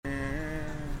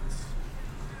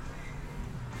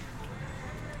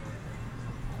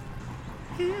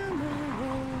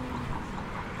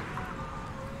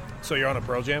So you're on a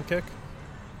Pearl Jam kick?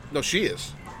 No, she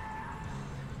is.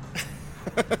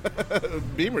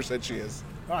 Beamer said she is.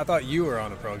 Oh, I thought you were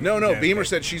on a Pearl Jam. No, Beamer kick.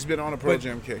 said she's been on a Pearl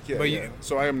Jam kick. Yeah, yeah.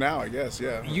 So I am now, I guess.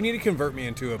 Yeah. You need to convert me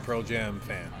into a Pearl Jam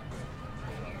fan.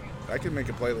 I can make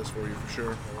a playlist for you for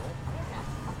sure.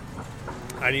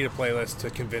 I need a playlist to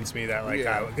convince me that,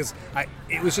 because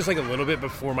it was just like a little bit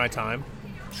before my time.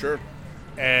 Sure.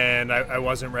 And I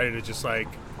wasn't ready to just like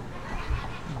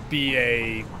be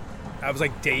a. I was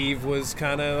like, Dave was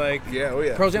kind of like. Yeah, oh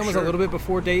yeah. Pearl Jam was a little bit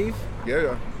before Dave.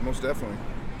 Yeah, most definitely.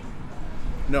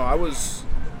 No, I was.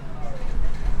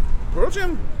 Pearl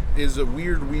Jam is a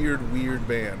weird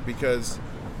band because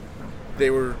they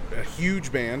were a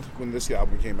huge band when this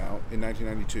album came out in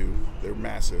 1992. They were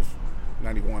massive.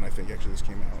 91, I think, actually, this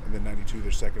came out. And then 92,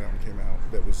 their second album came out.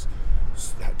 That was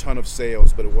a ton of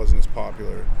sales, but it wasn't as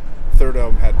popular. Third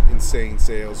album had insane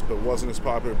sales, but wasn't as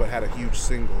popular, but had a huge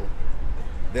single.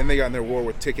 Then they got in their war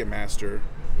with Ticketmaster.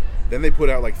 Then they put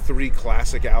out like 3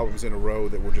 classic albums in a row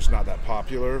that were just not that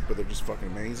popular, but they're just fucking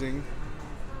amazing.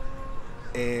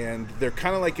 And they're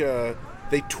kind of like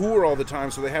they tour all the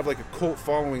time, so they have like a cult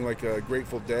following, like a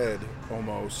Grateful Dead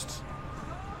almost.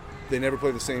 They never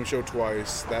play the same show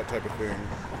twice, that type of thing.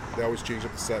 They always change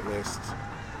up the set list.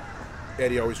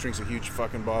 Eddie always drinks a huge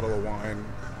fucking bottle of wine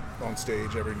on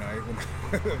stage every night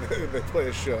when they play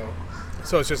a show.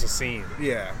 So it's just a scene.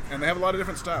 Yeah, and they have a lot of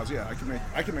different styles. Yeah,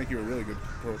 I can make you a really good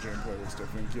Pearl Jam playlist, I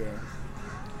think, yeah.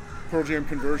 Pearl Jam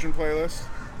conversion playlist.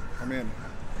 I'm in.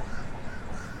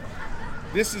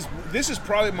 This is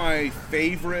probably my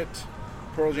favorite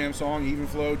Pearl Jam song, Even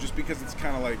Flow, just because it's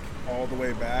kind of like all the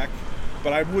way back.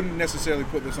 But I wouldn't necessarily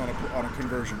put this on a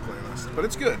conversion playlist. But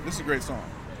it's good. This is a great song.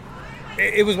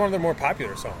 It was one of their more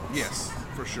popular songs. Yes,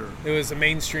 for sure. It was a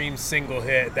mainstream single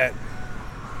hit that,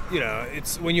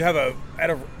 it's when you have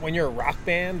when you're a rock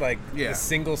band, like the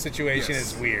single situation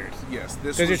is weird. Yes,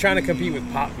 because you're trying to compete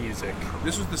with pop music.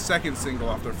 This was the second single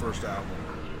off their first album,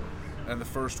 and the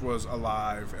first was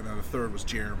Alive, and then the third was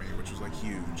Jeremy, which was like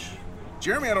huge.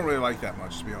 Jeremy, I don't really like that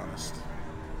much, to be honest.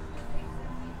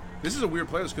 This is a weird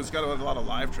playlist because it's got a lot of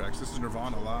live tracks. This is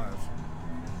Nirvana live.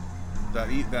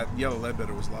 That Yellow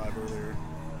Ledbetter was live earlier.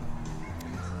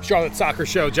 Charlotte Soccer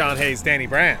Show, John Hayes, Danny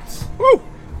Brams. Woo!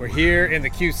 We're here in the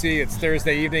QC. It's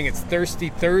Thursday evening. It's Thirsty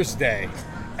Thursday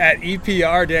at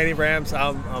EPR. Danny Brams.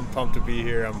 I'm pumped to be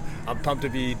here. I'm pumped to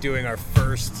be doing our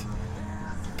first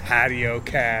patio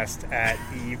cast at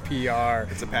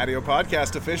EPR. It's a patio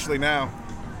podcast officially now.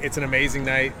 It's an amazing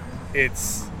night.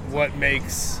 It's what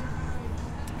makes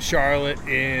Charlotte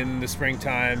in the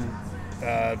springtime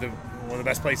one of the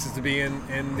best places to be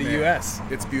in the U.S.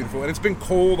 It's beautiful. And it's been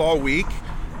cold all week.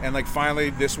 And like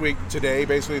finally this week, today,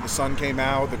 basically the sun came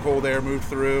out, the cold air moved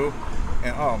through.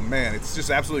 And oh man, it's just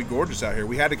absolutely gorgeous out here.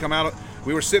 We had to come out.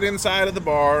 We were sitting inside of the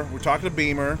bar. We're talking to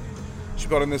Beamer. She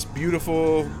put on this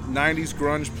beautiful 90s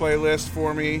grunge playlist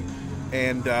for me.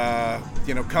 And,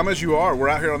 come as you are. We're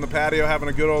out here on the patio having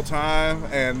a good old time.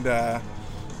 And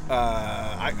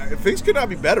things could not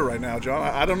be better right now, John.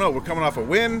 I don't know. We're coming off a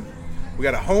win. We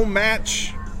got a home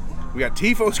match. We got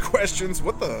TFOS questions.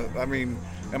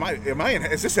 Am I in?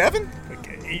 Is this heaven?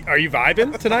 Okay. Are you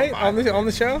vibing tonight on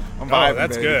the show? I'm vibing. Oh,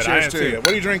 that's baby. good. Cheers to you.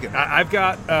 What are you drinking? I've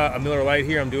got a Miller Lite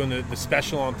here. I'm doing the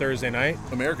special on Thursday night.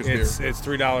 America's beer. It's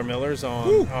 $3 Millers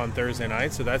on Thursday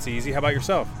night, so that's easy. How about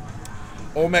yourself?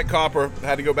 Old Met Copper.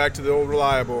 Had to go back to the old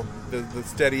reliable, the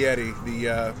steady Eddie,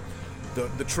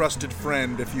 the trusted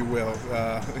friend, if you will.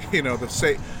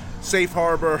 The safe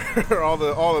harbor, all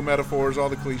the metaphors, all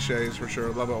the cliches for sure.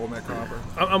 Love Old Met Copper.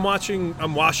 I'm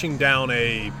washing down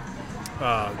a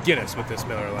Guinness with this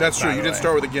Miller Lite. That's true. You did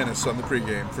start with a Guinness on the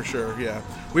pregame for sure. Yeah,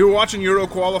 we were watching Euro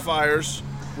qualifiers.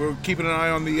 We were keeping an eye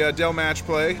on the Dell match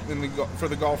play for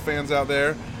the golf fans out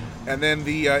there, and then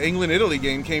the England-Italy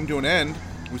game came to an end.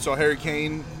 We saw Harry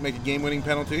Kane make a game-winning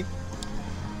penalty.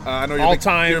 I know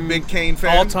you're a big Kane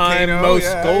fan. All-time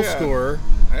most goal scorer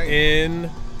in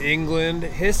England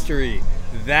history.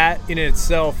 That in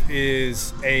itself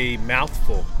is a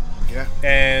mouthful. Yeah.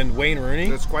 And Wayne Rooney.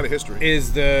 That's quite a history.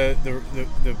 Is the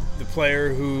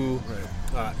player who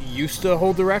used to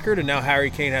hold the record, and now Harry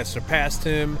Kane has surpassed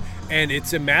him. And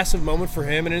it's a massive moment for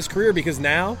him in his career because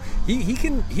now he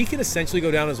can essentially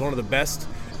go down as one of the best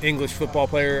English football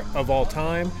player of all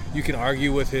time. You can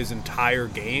argue with his entire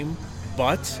game,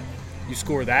 but you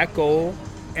score that goal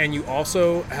and you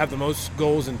also have the most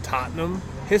goals in Tottenham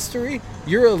history.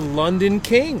 You're a London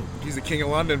king. He's the king of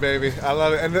London, baby. I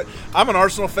love it. And I'm an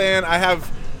Arsenal fan. I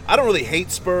have I don't really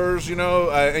hate Spurs,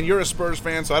 and you're a Spurs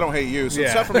fan, so I don't hate you. So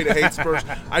it's tough for me to hate Spurs.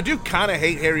 I do kind of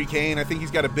hate Harry Kane. I think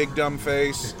he's got a big dumb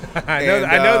face. I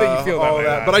know that you feel that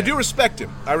way. But I do respect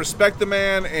him. I respect the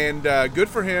man, and good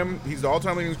for him. He's the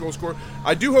all-time leading goal scorer.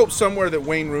 I do hope somewhere that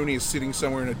Wayne Rooney is sitting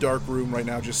somewhere in a dark room right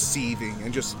now, just seething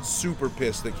and just super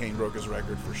pissed that Kane broke his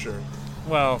record for sure.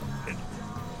 Well,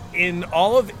 in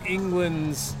all of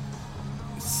England's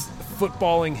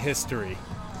footballing history,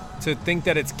 to think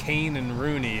that it's Kane and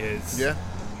Rooney is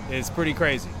pretty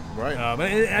crazy. Right. I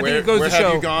think it goes to show. Where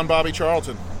have you gone, Bobby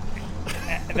Charlton?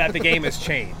 That the game has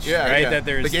changed. Right. That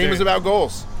the game is about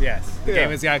goals. Yes. The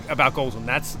game is about goals, and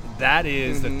that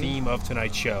is the theme of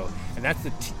tonight's show, and that's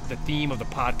the theme of the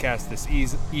podcast this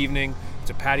evening. It's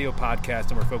a patio podcast,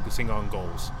 and we're focusing on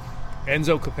goals.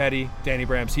 Enzo Copetti, Danny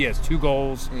Brams, he has 2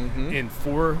 goals in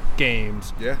 4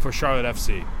 games for Charlotte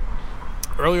FC.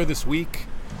 Earlier this week,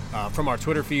 from our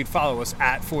Twitter feed, follow us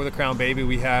at For the Crown Baby.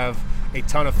 We have a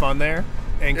ton of fun there,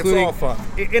 including it's all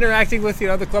fun. Interacting with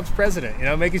the club's president.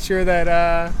 Making sure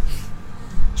that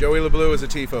Joey LeBlue is a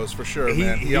TFOS for sure.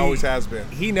 Man, he always has been.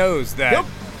 He knows that.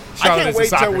 I can't wait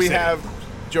till we have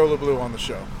Joe LeBlue on the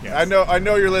show. Yes. I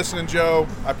know you're listening, Joe.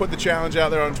 I put the challenge out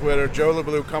there on Twitter. Joe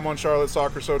LeBlue, come on Charlotte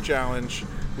Soccer Show Challenge.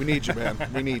 We need you, man.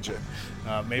 We need you.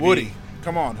 Maybe Woody,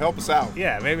 come on, help us out.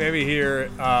 Yeah, maybe here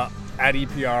at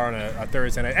EPR on a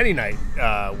Thursday night. Any night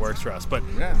works for us. But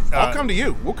I'll come to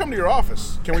you. We'll come to your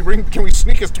office. Can we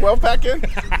sneak his 12-pack in?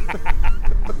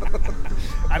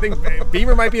 I think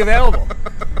Beamer might be available.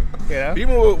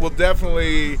 Beamer will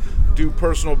definitely do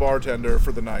personal bartender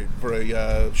for the night for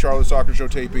a Charlotte Soccer Show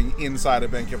taping inside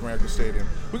of Bank of America Stadium.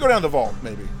 We go down the vault,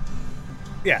 maybe.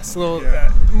 Yes, a little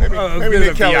maybe bit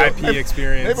of a VIP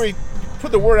experience. Maybe we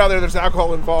put the word out there. There's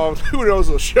alcohol involved. Who knows?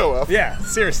 Will show up. Yeah,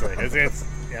 seriously, it's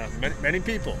many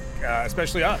people,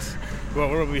 especially us. Well,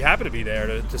 we'll be happy to be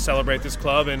there to celebrate this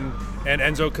club and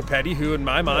Enzo Copetti, who in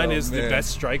my mind is the best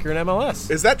striker in MLS.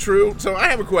 Is that true? So I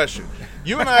have a question.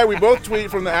 You and I, we both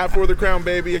tweet from the at For the Crown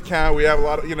Baby account. We have a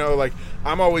lot of,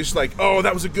 I'm always like, oh,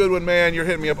 that was a good one, man. You're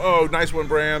hitting me up. Oh, nice one,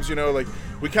 Brams.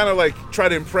 We kind of try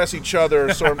to impress each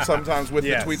other sometimes with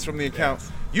the tweets from the account.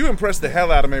 Yes. You impressed the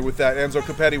hell out of me with that Enzo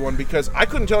Copetti one because I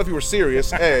couldn't tell if you were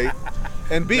serious, A.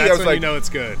 And B, That's I was when it's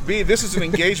good. B, this is an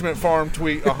engagement farm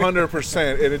tweet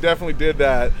 100%, and it definitely did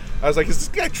that. I was like, is this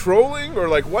guy trolling or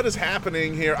what is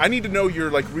happening here? I need to know your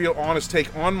real honest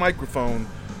take on microphone.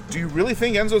 Do you really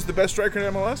think Enzo's the best striker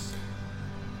in MLS?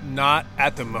 Not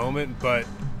at the moment, but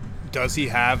does he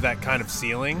have that kind of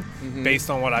ceiling based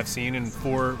on what I've seen in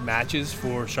 4 matches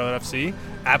for Charlotte FC?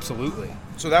 Absolutely.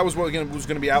 So that was what was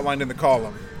going to be outlined in the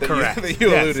column. Correct. That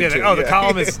you alluded to. The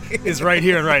column is right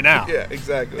here and right now. Yeah,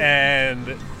 exactly.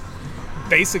 And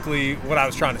basically what I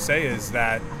was trying to say is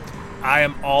that I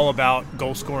am all about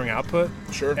goal-scoring output.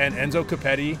 Sure. And Enzo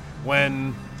Copetti,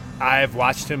 when I've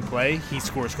watched him play, he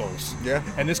scores goals. Yeah.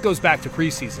 And this goes back to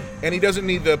preseason. And he doesn't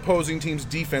need the opposing team's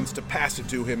defense to pass it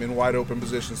to him in wide-open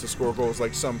positions to score goals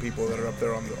like some people that are up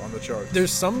there on the charts.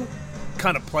 There's some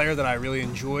kind of player that I really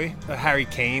enjoy, a Harry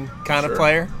Kane kind of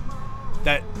player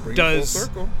that does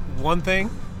one thing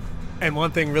and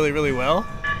one thing really, really well.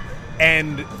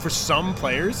 And for some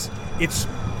players, it's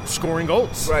scoring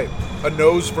goals. Right. A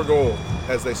nose for goal,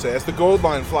 as they say. As the gold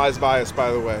line flies by us,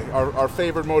 by the way. Our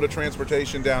favorite mode of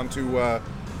transportation down to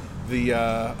the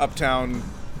Uptown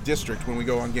district when we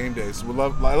go on game days. I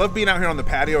love being out here on the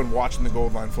patio and watching the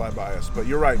gold line fly by us. But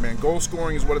you're right, man. Goal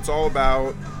scoring is what it's all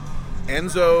about.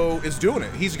 Enzo is doing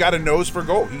it. He's got a nose for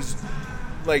goal. He's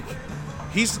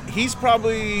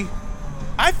probably,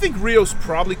 I think Rios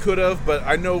probably could have, but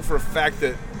I know for a fact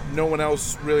that no one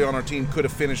else really on our team could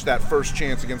have finished that first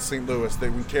chance against St. Louis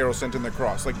when Carroll sent in the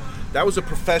cross. That was a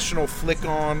professional flick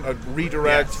on, a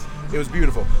redirect. Yes. It was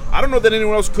beautiful. I don't know that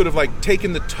anyone else could have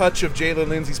taken the touch of Jalen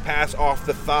Lindsey's pass off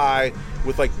the thigh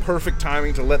with perfect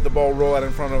timing to let the ball roll out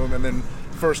in front of him and then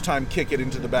first time kick it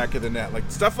into the back of the net.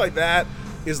 Stuff like that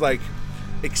is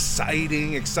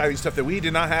exciting stuff that we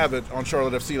did not have it on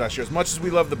Charlotte FC last year. As much as we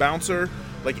love the bouncer,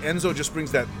 Enzo just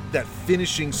brings that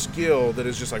finishing skill that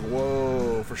is just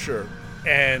whoa, for sure.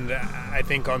 And I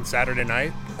think on Saturday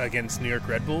night against New York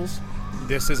Red Bulls,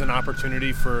 this is an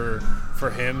opportunity for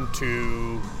him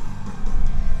to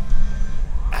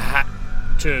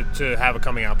have a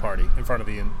coming out party in front of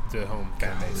the home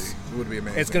fan base. It would be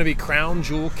amazing. It's going to be crown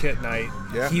jewel kit night.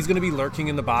 Yeah. He's going to be lurking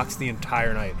in the box the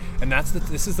entire night. And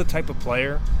this is the type of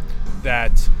player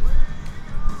that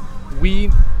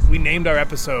we named our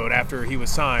episode after he was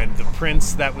signed, The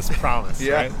Prince That Was Promised.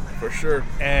 Yeah, right? For sure.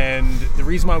 And the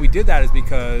reason why we did that is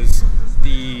because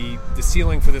the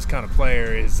ceiling for this kind of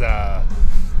player is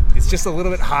it's just a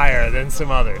little bit higher than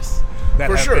some others. that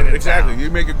For have sure, been in exactly. town. You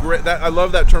make a great. I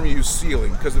love that term you use,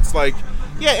 ceiling, because it's like,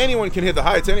 yeah, anyone can hit the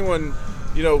heights. Anyone,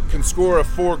 can score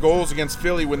 4 goals against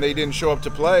Philly when they didn't show up to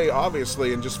play,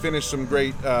 obviously, and just finish some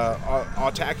great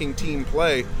attacking team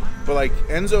play. But like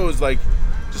Enzo is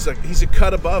he's a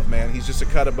cut above, man. He's just a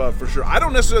cut above for sure. I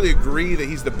don't necessarily agree that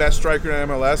he's the best striker in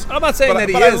MLS. I'm not saying that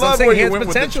he is. I'm saying he has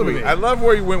potential to be. I love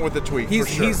where you went with the tweet. He's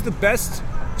for sure. He's the best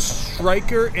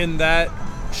striker in that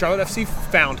Charlotte FC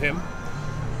found him,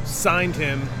 signed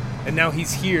him, and now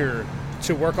he's here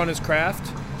to work on his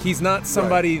craft. He's not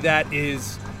somebody that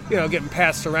is, getting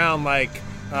passed around like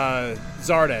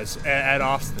Zardes at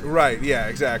Austin. Right, yeah,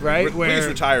 exactly. Right? Please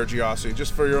retire Giossi,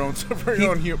 just for your own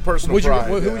personal pride.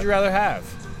 Who would you rather have?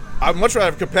 I'd much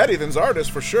rather have Copetti than Zardes,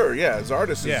 for sure. Yeah,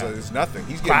 Zardes is nothing.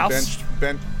 He's getting Klaus?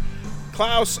 benched.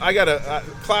 Klaus,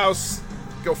 Klaus,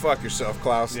 go fuck yourself,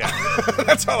 Klaus. Yeah.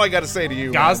 That's all I got to say to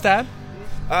you. Gazdag?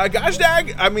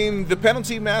 Gazdag, I mean, the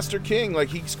penalty master king, like,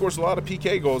 he scores a lot of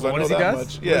PK goals. I know that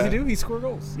much. What does he do? He scores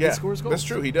goals. Yeah, he scores goals. That's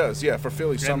true. He does. Yeah, for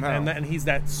Philly somehow. And he's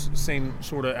that same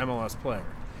sort of MLS player.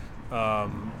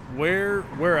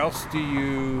 Where else do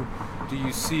you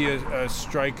see a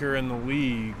striker in the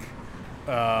league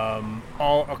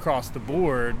all across the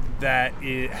board that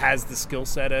has the skill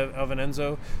set of an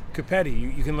Enzo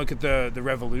Copetti? You can look at the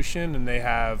Revolution, and they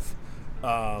have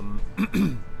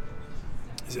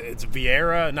it's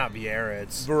Vieira, not Vieira.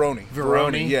 It's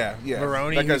Veroni. Yeah.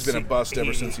 Veroni. That guy's been a bust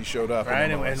ever since he showed up. Right,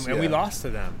 and we lost to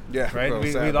them. Yeah, right. Well,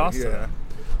 we lost to them.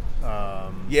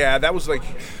 Yeah, that was like,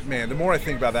 man. The more I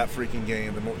think about that freaking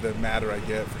game, the madder I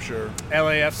get, for sure.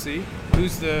 LAFC.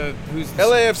 Who's the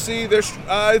LAFC? There's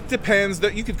it depends.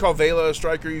 That you could call Vela a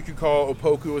striker. You could call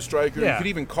Opoku a striker. Yeah. You could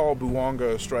even call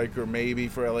Buwanga a striker, maybe,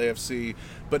 for LAFC.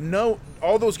 But no,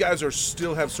 all those guys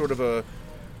still have sort of a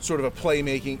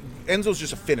playmaking. Enzo's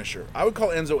just a finisher. I would call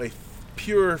Enzo a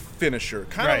pure finisher,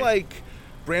 kind of like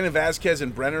Brandon Vasquez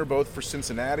and Brenner, both for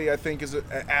Cincinnati, I think is an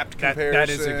apt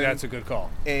comparison. That's a good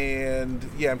call. And,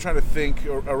 yeah, I'm trying to think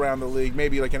around the league.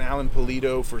 Maybe like an Alan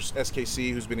Polito for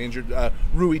SKC, who's been injured.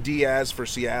 Rui Diaz for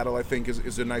Seattle, I think,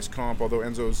 is a nice comp, although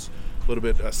Enzo's a little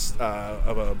bit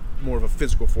more of a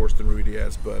physical force than Rui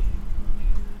Diaz. But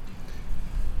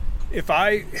if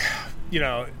I,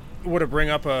 were to bring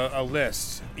up a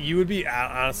list, you would be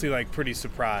honestly pretty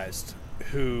surprised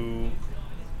who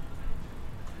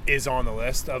is on the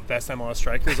list of best MLS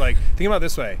strikers. Think about it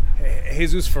this way: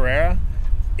 Jesus Ferreira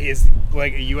is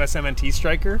like a USMNT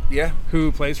striker,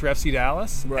 who plays for FC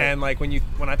Dallas. Right. And when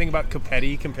I think about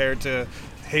Copetti compared to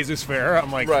Jesus Ferreira,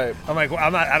 I'm like,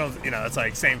 it's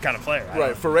like same kind of player.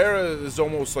 Right. Ferreira is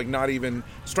almost like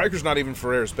striker's not even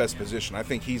Ferreira's best position. I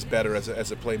think he's better as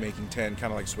a playmaking 10,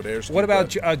 kind of like Swiderski. What about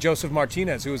Joseph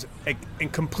Martinez, who was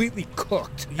completely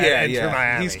cooked at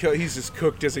Miami? He's as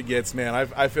cooked as it gets, man.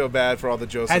 I feel bad for all the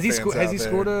Joseph fans out there. Has he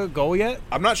scored a goal yet?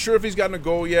 I'm not sure if he's gotten a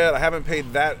goal yet. I haven't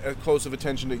paid that close of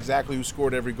attention to exactly who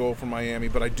scored every goal for Miami,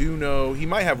 but I do know he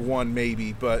might have one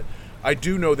maybe, but I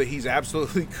do know that he's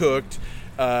absolutely cooked.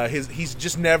 He's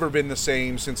just never been the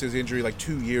same since his injury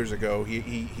 2 years ago.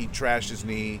 He trashed his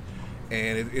knee,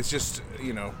 and it's just,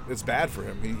 it's bad for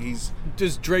him.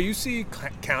 Does Driussi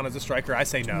count as a striker? I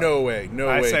say no. No way.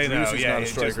 I say no. Driussi's not a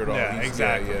striker at all. Yeah,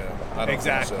 exactly. I don't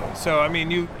think so. So, I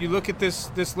mean, you look at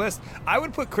this list. I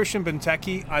would put Christian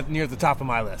Benteke near the top of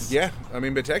my list. Yeah. I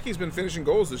mean, Benteke's been finishing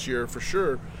goals this year for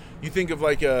sure. You think of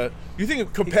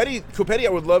Copetti, I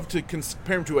would love to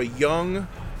compare him to a young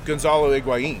Gonzalo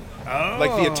Higuain.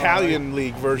 Like the Italian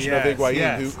league version of Higuain.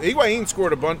 Yes. Higuain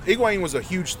scored a bunch. Higuain was a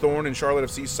huge thorn in Charlotte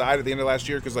FC's side at the end of last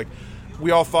year because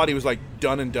we all thought he was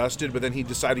done and dusted, but then he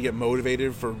decided to get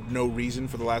motivated for no reason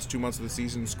for the last 2 months of the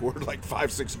season, scored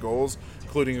 5-6 goals,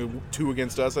 including 2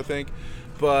 against us, I think.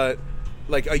 But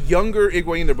a younger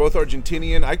Higuain, they're both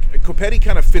Argentinian. Copetti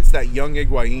kind of fits that young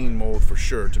Higuain mold for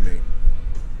sure to me.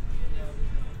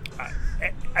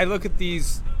 I look at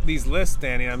these lists,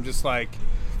 Danny, and I'm just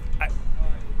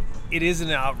it is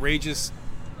an outrageous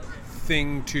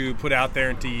thing to put out there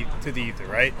into the ether,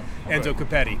 right? Enzo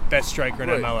Copetti, best striker in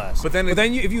MLS. But then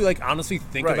if you honestly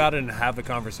think about it and have the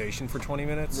conversation for 20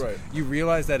 minutes, you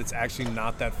realize that it's actually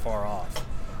not that far off.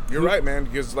 You're right, man,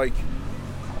 because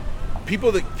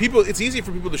people, it's easy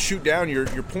for people to shoot down your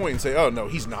point and say, oh, no,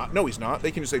 he's not. No, he's not.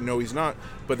 They can just say, no, he's not.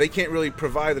 But they can't really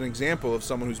provide an example of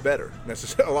someone who's better.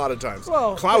 That's a lot of times.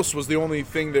 Well, Klaus was the only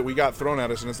thing that we got thrown at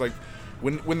us, and it's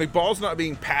when the ball's not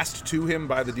being passed to him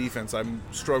by the defense, I'm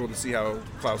struggling to see how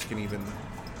Klaus can even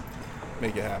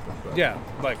make it happen. But. Yeah,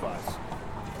 likewise.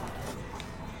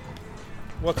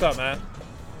 What's up, man?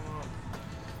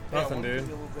 Nothing, dude. A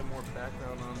little bit more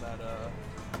background on that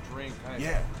drink.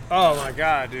 Yeah. Oh my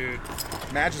god, dude.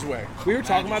 Match's Way. We were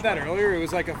talking about that earlier. It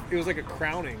was like a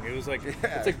crowning. It was like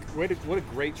Yeah. what a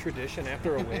great tradition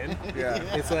after a win. Yeah.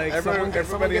 It's like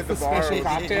Everybody at the bar. special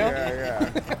cocktail. Yeah.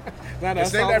 Not It's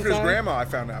us named all after the his time? grandma, I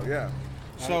found out, yeah.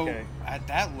 So Okay. at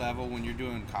that level, when you're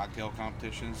doing cocktail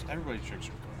competitions, everybody's drinks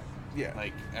are good. Yeah.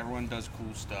 Like everyone does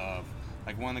cool stuff.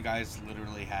 Like one of the guys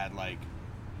literally had like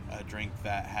a drink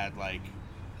that had like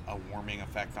a warming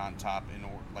effect on top,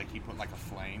 like he put like a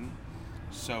flame,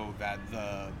 so that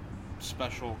the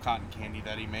special cotton candy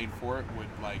that he made for it would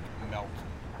like melt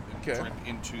and drip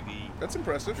into the That's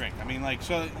impressive. drink. I mean, like,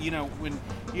 so, you know, when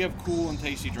you have cool and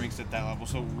tasty drinks at that level,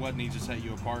 so what needs to set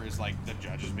you apart is like the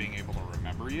judges being able to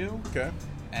remember you. Okay.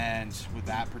 And with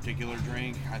that particular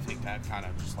drink, I think that kind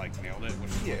of just like nailed it,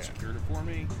 which is what secured it for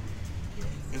me.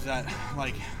 Is that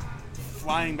like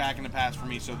flying back in the past for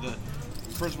me? So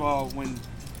first of all, when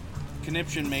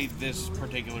Conniption made this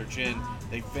particular gin,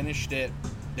 they finished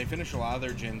a lot of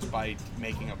their gins by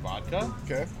making a vodka.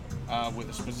 Okay. With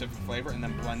a specific flavor, and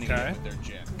then blending it with their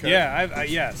gin. Okay. Yeah,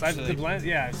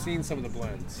 I've seen some of the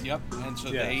blends. Yep, and so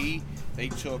they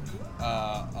took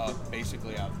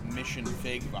basically a Mission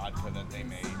Fig vodka that they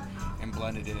made and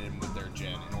blended it in with their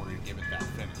gin in order to give it that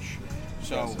finish.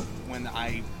 So when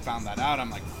I found that out, I'm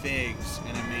like, figs,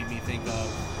 and it made me think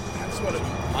of That's what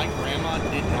my grandma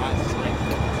did not drink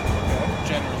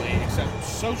generally, except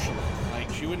socially. Like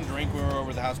she wouldn't drink when we were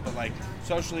over the house, but like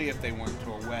socially, if they went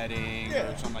to a wedding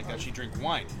or something like that, she'd drink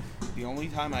wine. The only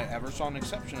time I ever saw an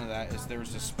exception to that is there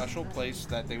was this special place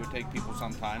that they would take people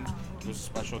sometimes. It was a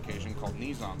special occasion called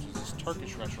Nizam's. It was this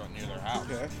Turkish restaurant near their house.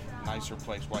 Okay. Nicer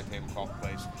place, white tablecloth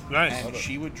place. Nice. And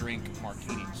she would drink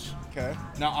martinis. Okay.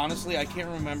 Now, honestly, I can't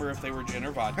remember if they were gin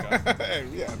or vodka.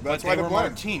 Yeah, but why they the were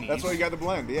blend. martinis. That's why you got the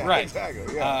blend. Yeah, right.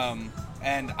 Exactly. Yeah.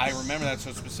 And I remember that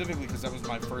so specifically because that was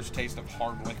my first taste of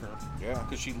hard liquor. Yeah.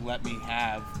 Because she let me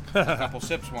have a couple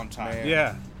sips one time. Man.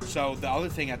 Yeah. So the other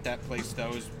thing at that place,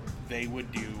 though, is they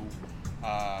would do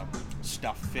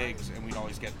stuffed figs, and we'd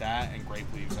always get that and grape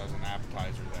leaves as an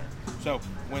appetizer there. So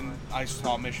when I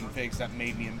saw Mission Figs, that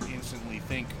made me instantly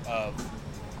think of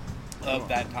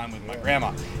that time with my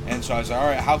grandma. And so I was like, all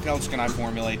right, how else can I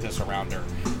formulate this around her?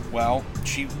 Well,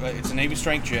 it's a Navy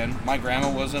strength gin. My grandma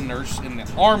was a nurse in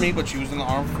the Army, but she was in the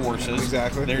Armed Forces.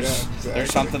 Exactly.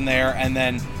 There's something there. And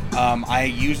then I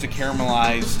used a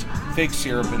caramelized fig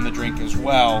syrup in the drink as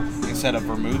well instead of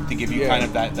vermouth to give you kind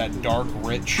of that dark,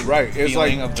 rich It's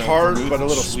like of the tart, vermouth, but a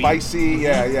little sweet. spicy.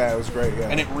 Yeah, it was great. Yeah.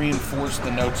 And it reinforced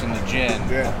the notes in the gin.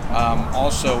 Yeah.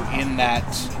 Also in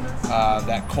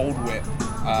that Cold Whip,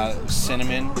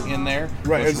 cinnamon in there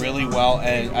was really well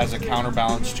as a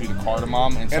counterbalance to the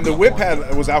cardamom. And the whip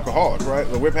was alcoholic, right?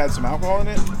 The whip had some alcohol in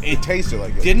it? It tasted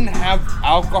like it. Didn't have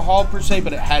alcohol per se,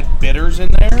 but it had bitters in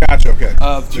there. Gotcha, okay.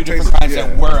 Of two different kinds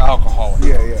that were alcoholic.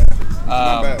 Yeah.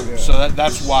 Not bad, yeah. So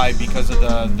that's why, because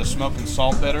of the smoke and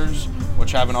salt bitters,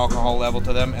 which have an alcohol level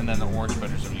to them, and then the orange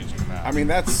bitters I'm using now. I mean,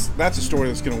 that's a story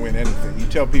that's going to win anything. You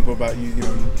tell people about you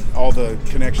know, all the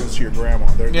connections to your grandma.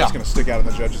 That's going to stick out in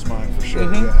the judge's mind for sure.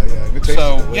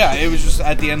 Mm-hmm. Yeah. It was just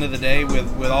at the end of the day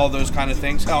with all those kind of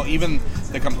things. Hell, even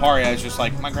the Campari, I was just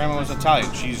like, my grandma was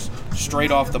Italian. She's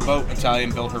straight off the boat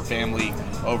Italian, built her family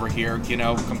over here. You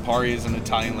know, Campari is an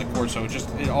Italian liqueur, so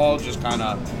it all just kind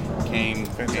of came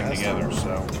together.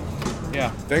 So. Yeah.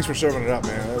 Thanks for serving it up,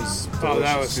 man.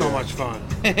 That was so much fun.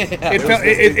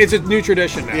 It's a new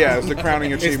tradition now. Yeah, it's the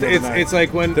crowning achievement. It's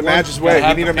like when the Magic's Way.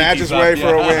 We need a Magic's Way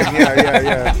for a win.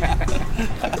 Yeah.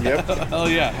 Yep. Hell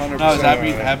yeah. 100%. I was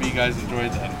happy you guys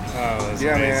enjoyed that. Oh, that's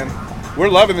amazing. Man. We're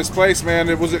loving this place, man.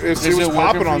 It was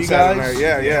popping on Saturday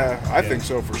night. Yeah. I think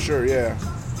so for sure. Yeah.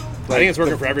 I think it's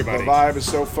working for everybody. The vibe is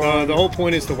so fun. The whole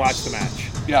point is to watch the match.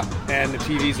 Yeah. And the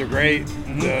TVs are great.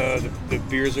 Mm-hmm. The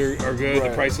beers are good.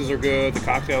 The prices are good. The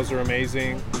cocktails are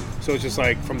amazing. So it's just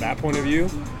like, from that point of view,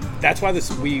 that's why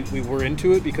we were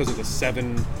into it, because of the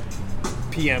 7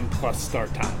 p.m. plus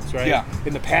start times, right? Yeah.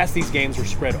 In the past, these games were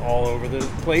spread all over the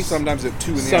place. Sometimes at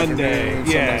 2 in the Sunday, afternoon.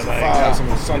 Sometimes at 5,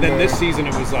 sometimes Sunday. And then this season,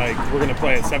 it was like, we're going to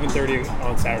play at 7:30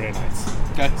 on Saturday nights.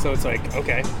 Okay. So it's like,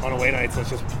 okay, on away nights, let's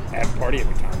just have a party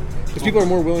every time. Because people are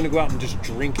more willing to go out and just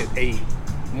drink at 8,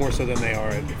 more so than they are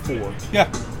at 4.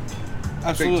 Yeah,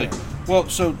 absolutely. Well,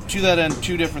 so to that end,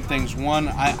 2 different things. One,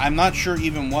 I'm not sure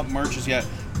even what merch is yet,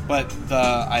 but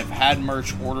I've had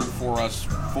merch ordered for us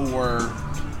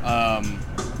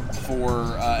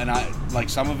and I like,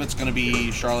 some of it's going to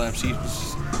be Charlotte FC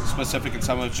specific, and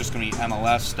some of it's just going to be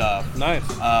MLS stuff. Nice.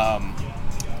 I'm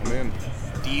in.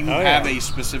 Do you have a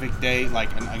specific day?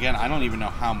 Like, and again, I don't even know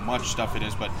how much stuff it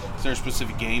is, but is there a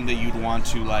specific game that you'd want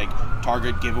to like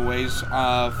target giveaways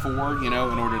for, in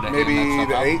order to maybe hand that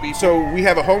the stuff out to 8th. people? So we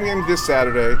have a home game this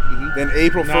Saturday. Then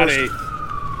April 1st. Not 8th.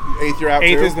 8th, you're out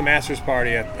 8th too? is the Masters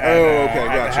party at okay, the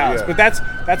gotcha, house. yeah. But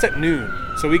that's at noon.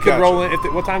 So we could Gotcha. roll in.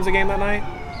 What time's the game that night?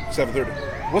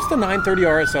 7:30. What's the 9:30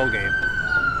 RSL game?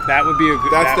 That would be a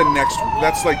good. That's the next.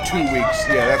 That's like 2 weeks.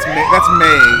 Yeah, that's May. That's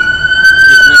May.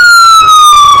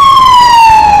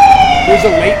 There's a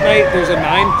late night. There's a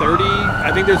 9:30.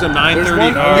 I think there's a 9:30.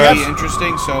 one- That we would have- be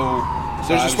interesting. So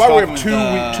There's I a was spot where we talking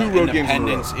have two with, road games in a row.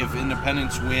 Independence. If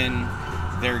Independence win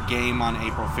their game on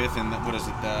April 5th, and what is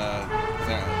it? The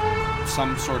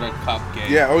some sort of cup game.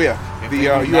 Yeah. Oh yeah. If The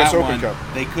they win US that Open one, Cup.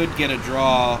 They could get a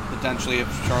draw potentially if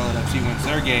Charlotte FC wins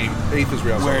their game, 8th is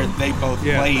Real. where they both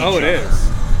play each Oh, it other. is.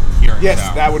 Here in Yes,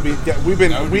 town. that would be. Yeah, we've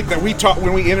been. That would be We talked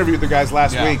when we interviewed the guys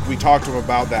last Yeah. week. We talked to them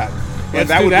about that. Let's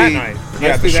that do would that be. night. Yeah,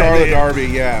 Let's the do that Charlotte day. Derby.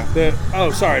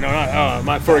 Yeah. Sorry, no, not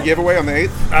my For a fault. giveaway on the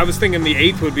 8th. I was thinking the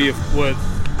 8th would be if what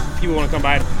people want to come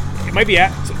by. It might be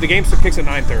at the game kicks at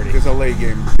 9:30. It's a late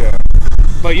game. Yeah.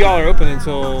 But y'all are open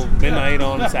until midnight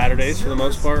on Saturdays for the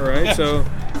most part, right? Yeah. So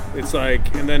it's like,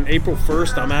 and then April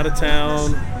 1st, I'm out of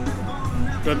town.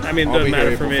 But I mean, it I'll doesn't be here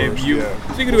matter for me. April 1st,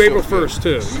 yeah. So you can do We'll April still- 1st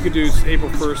too. You could do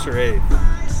April 1st or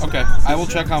 8th. Okay, I will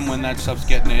check on when that stuff's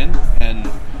getting in and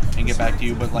get back to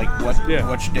you. But like,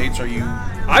 which dates are you?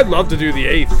 I'd love to do the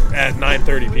 8th at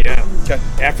 9:30 p.m. Okay.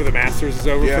 After the Masters is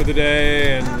over Yeah. for the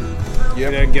day, and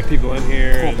Yep. then get people in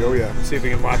here. Cool. And Oh, yeah. see if we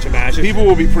can watch a match. People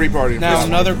will be pre-partying. Now for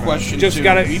another this. question. Just too.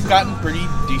 gotta- We've gotten pretty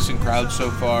decent crowds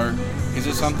so far. Is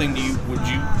it something? Would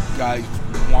you guys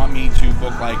want me to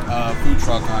book like a food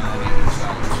truck on any of these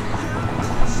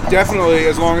sites? Definitely,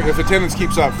 as long if attendance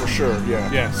keeps up, for sure. Yeah.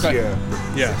 Yes. Yeah.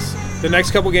 Yes. The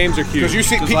next couple games are huge. Because you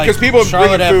see, Like, because people bring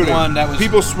Charlotte food F1, in. that was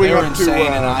People swing they were up to. insane,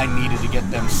 and I needed to get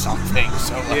them something.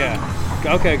 So like, Yeah.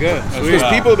 Okay, good. Sweet. Because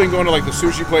people have been going to like the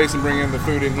sushi place and bringing the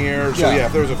food in here. So Yeah. yeah,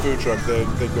 if there was a food truck,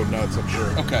 they'd go nuts. I'm sure.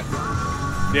 Okay.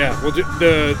 Yeah. Well,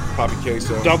 the Poppy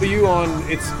queso. W on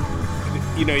it's,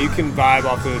 you can vibe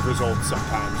off the results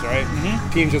sometimes, right? Mm-hmm.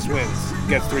 Team just wins,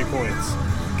 gets 3 points,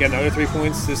 get another 3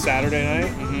 points this Saturday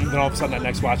night. Mm-hmm. Then all of a sudden that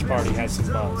next watch party has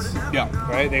some buzz, Yeah.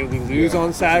 right? We lose Yeah,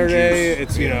 on Saturday. juice.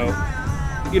 It's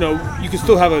you can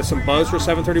still have some buzz for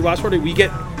 7:30 watch party.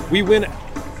 We win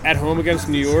at home against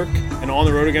New York and on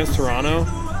the road against Toronto.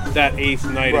 That 8th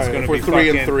night is Right. going If to we're be 3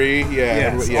 fucking, and 3,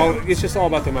 yeah. it's just all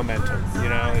about the momentum,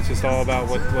 It's just all about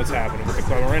what's happening with the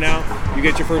club. Right now, you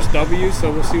get your first W, so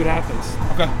we'll see what happens.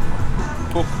 Okay.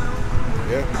 Cool.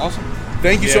 Yeah. Awesome.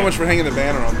 Thank you so Yeah. much for hanging the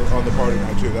banner on the party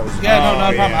night too. That was Yeah, no, Oh,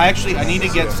 not a problem. yeah. I need to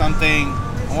get something.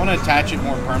 I want to attach it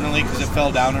more permanently because it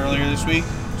fell down earlier this week,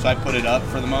 so I put it up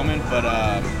for the moment. But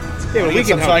Yeah, but we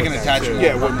can so help I with can that, attach too. it more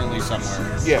Yeah, well- permanently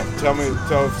somewhere. Yeah. Tell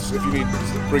us if you need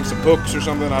to bring some books or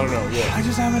something. I don't know. Yeah. I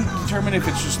just haven't determined if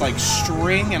it's just like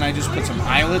string and I just put some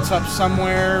eyelets up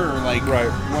somewhere or like Right.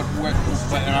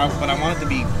 but I want it to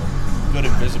be good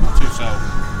and visible too. So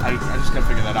I just gotta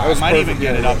figure that out. That was I might even perfect,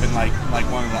 get yeah, it yeah. up in like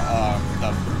one of the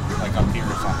like up here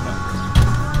or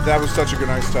something. That was such a good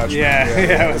nice touch. Yeah, man.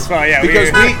 yeah, it was fun. Yeah,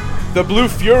 Because the Blue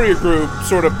Fury group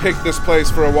sort of picked this place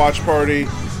for a watch party,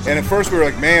 and at first we were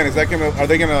like, man, are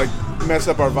they gonna like mess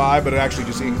up our vibe? But it actually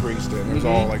just increased it. It was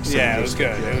all like yeah, it was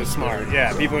good. synergistic, It was smart.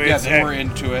 Yeah, people. Yeah, it's- they were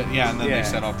into it. Yeah, and then Yeah. they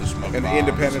set off the smoke. and the bombs.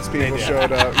 Independence people did.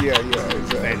 showed up. Yeah,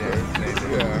 exactly. They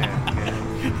did. Yeah.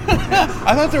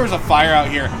 I thought there was a fire out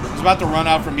here. I was about to run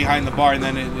out from behind the bar, and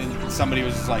then somebody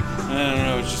was just like,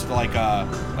 no, it's just like a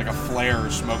flare or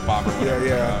smoke bomb or whatever.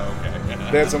 Yeah. Oh,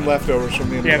 okay. They had some leftovers from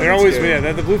the Yeah, Independence they're always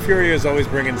game. the Blue Fury is always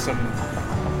bringing some.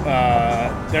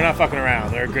 They're not fucking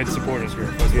around. They're a good supporters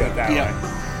group. Let's put it that Yeah.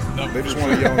 way. They just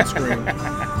want to yell and scream.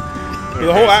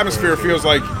 The whole atmosphere feels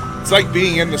like it's like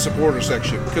being in the supporter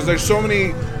section because there's so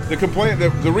many.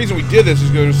 The reason we did this is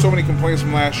because there's so many complaints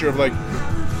from last year of like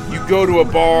you go to a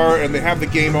bar and they have the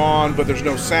game on but there's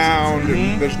no sound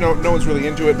and there's no one's really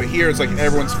into it. But here it's like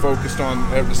everyone's focused on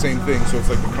the same thing, so it's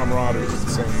like the camaraderie is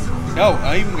the same. No,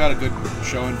 I even got a good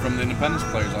showing from the Independence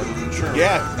players. I wasn't sure.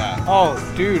 Yeah. about that.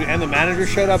 Oh, dude, and the manager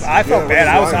showed up. I felt Yeah,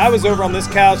 bad. it was I was over on this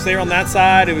couch. They were on that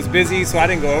side. It was busy, so I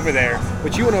didn't go over there.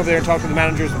 But you went over there and talked to the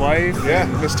manager's wife. Yeah,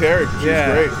 Miss Terry, she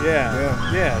was great.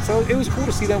 Yeah. So it was cool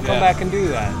to see them come Yeah. back and do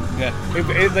that. Yeah.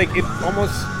 It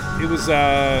was.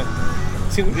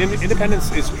 See,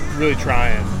 Independence is really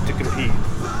trying to compete.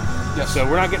 Yes. So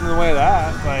we're not getting in the way of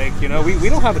that. Like, we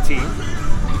don't have a team.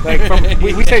 Like,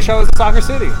 we say Charlotte's a soccer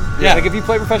city. Yeah. Like, if you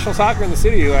play professional soccer in the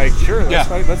city, like, sure, let's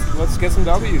fight, let's get some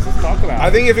W's. Let's talk about it.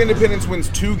 I think if Independence wins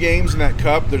 2 games in that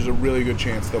cup, there's a really good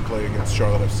chance they'll play against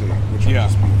Charlotte FC, which would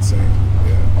just be insane.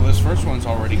 Yeah. Well, this first one's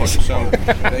already good. So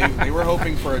they were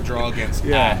hoping for a draw against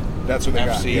Yeah. That's what they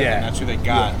got. FC, Yeah. and that's who they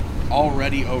got.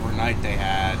 already overnight they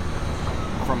had,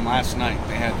 from last night,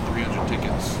 they had 300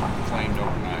 tickets claimed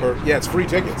overnight. Yeah, it's free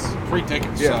tickets. Free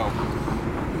tickets, Yeah. so.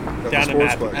 Down in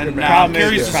Matthews. And now I'm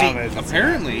curious to see, problem is,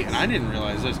 apparently, and I didn't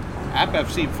realize this, App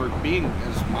FC, for being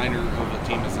as minor of a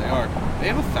team as they are, they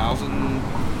have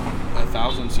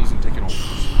 1,000 season ticket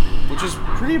holders, which is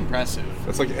pretty impressive.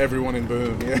 That's like everyone in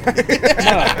Boone. Yeah.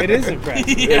 No, it is impressive.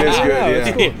 It is good. Yeah.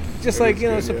 It's cool. Just It like, is you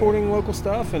know, good, supporting local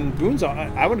stuff. And Boone's,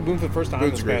 I went to Boone for the first time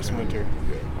Boone's this a great past town. winter.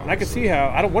 Yeah, And I could see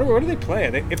how, where do they play?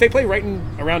 If they play right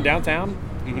around downtown,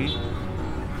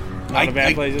 not a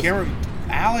bad place.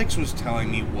 Alex was telling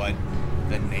me what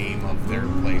the name of their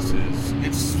place is.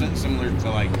 It's similar to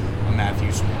like a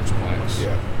Matthews Sportsplex.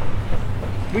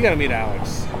 Yeah. We got to meet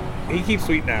Alex. He keeps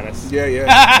tweeting at us. Yeah, yeah.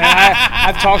 And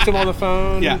I've talked to him on the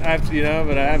phone. Yeah.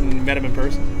 But I haven't met him in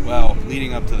person. Well,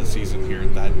 leading up to the season here,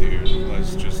 that dude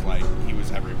was just like, he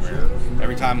was everywhere.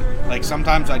 Every time, like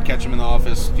sometimes I'd catch him in the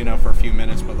office, for a few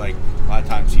minutes, but like a lot of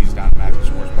times he's down at Matthews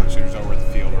Sportsplex, he was over at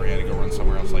the field, or he had to go run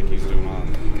somewhere else like he's doing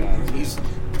on.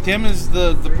 Tim is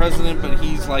the president, but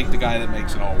he's like the guy that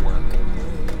makes it all work.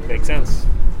 Makes sense.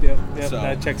 Yep, So.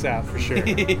 that checks out for sure.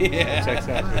 Yeah. Checks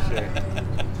out for sure.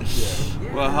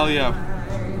 Yeah. Well, hell yeah.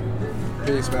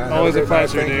 Peace, man. Always Have a great night.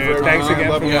 pleasure, Thank you dude. for everything. Thanks again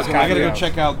Love for you. this I gotta go Yeah.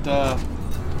 check out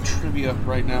trivia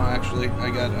right now. Actually, I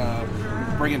got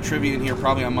bringing trivia in here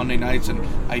probably on Monday nights, and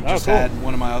I just cool. had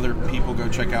one of my other people go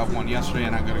check out one yesterday,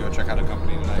 and I'm gonna go check out a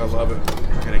company tonight. I love it.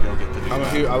 I'm gonna go get to do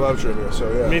that. I love trivia,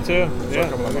 so yeah. Me too. Start Yeah.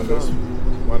 coming on Mondays.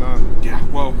 Why not? Yeah,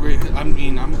 well, I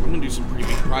mean, I'm gonna do some pretty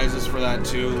big prizes for that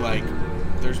too. Like,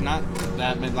 there's not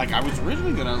that many. Like, I was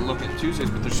originally gonna look at Tuesdays,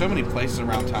 but there's so many places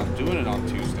around town doing it on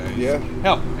Tuesdays. Yeah.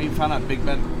 Hell, I even found out Big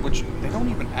Ben, which they don't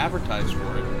even advertise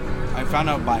for it. I found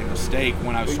out by mistake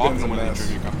when I was Big talking Ben's to one a of the mess.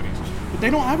 trivia companies. But they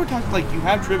don't advertise. Like, you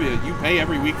have trivia, you pay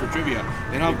every week for trivia.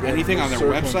 They don't have Big Ben anything on their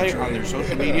circling website, trivia. on their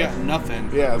social media, nothing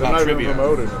Yeah, they're about not trivia. even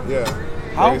promoting it. Yeah.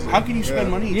 How Crazy. can you spend Yeah.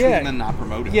 money each Yeah. week and then not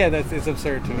promote it? Yeah, it's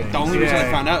absurd to me. The only reason I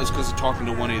Yeah. found out is because of talking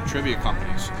to one of the trivia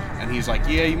companies, and he's like,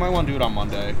 "Yeah, you might want to do it on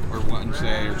Monday or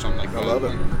Wednesday or something like that." I love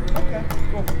it. Okay,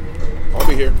 cool. I'll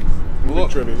be here. Well,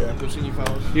 look, Trivia game. good seeing you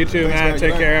fellas. You too, Thanks, man. man.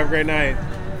 Take Good care. Have a great night.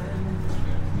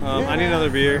 I need another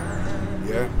beer.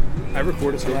 Yeah. I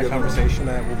recorded some of that Good one. conversation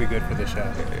that will be good for the show.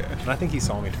 And I think he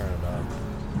saw me turn it on.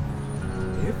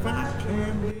 If I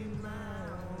can be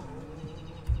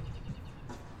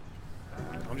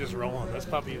I'm just rolling. This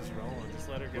puppy is rolling. Just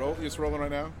let her go. roll, it's rolling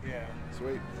right now. Yeah.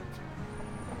 Sweet.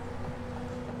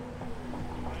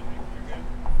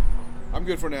 I'm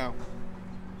good for now.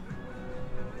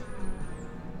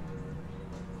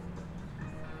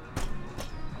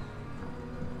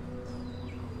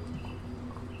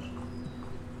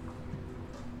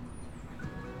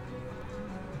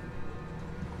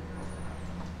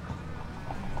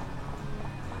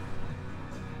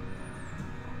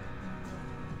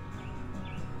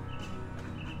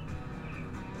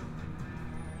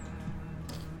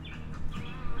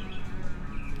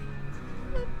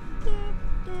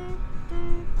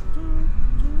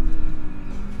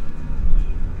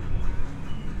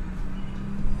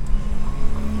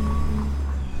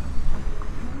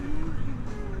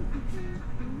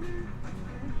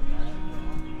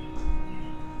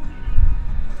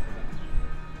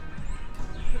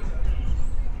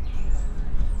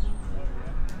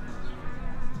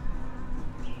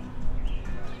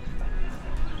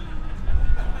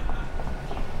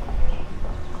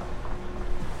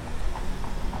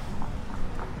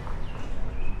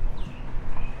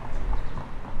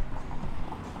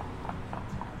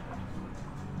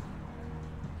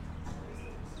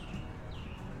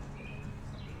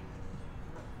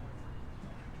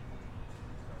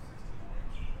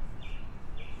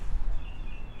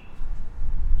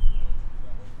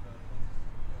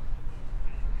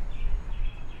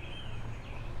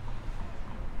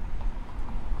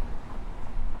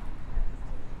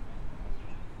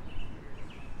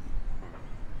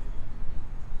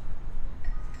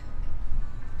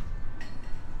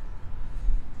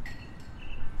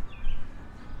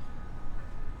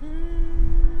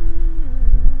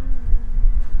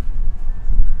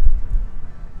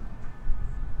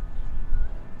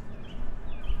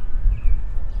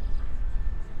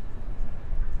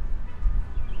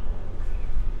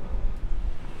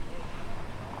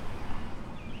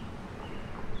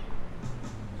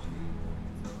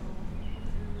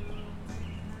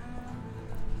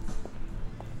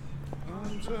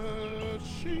 Untouched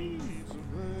shades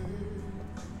of gray,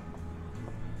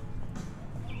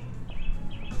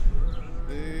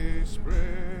 they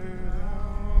spread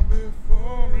out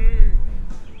before me.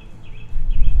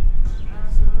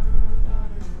 As the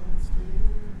night was still.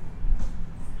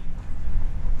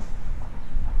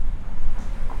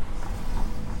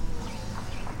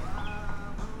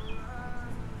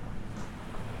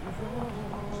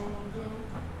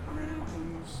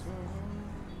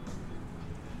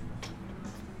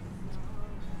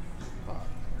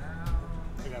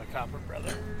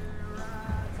 brother.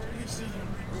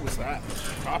 What was that?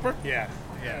 Copper? Yeah.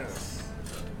 Yes.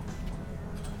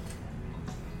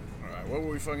 All right, what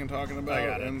were we fucking talking about? I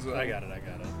got it. Enzo? I got it.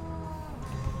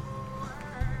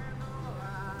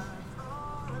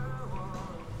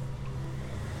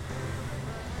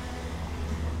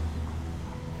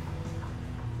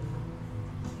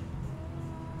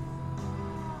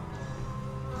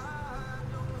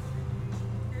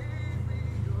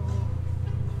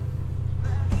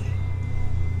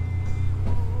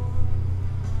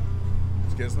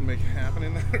 Guess they'll make it happen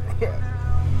in that or what?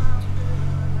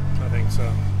 I think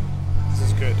so. This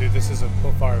is good, dude. This is a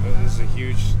part of it. This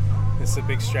is a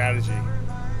big strategy.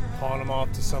 Pawing them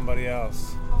off to somebody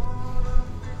else.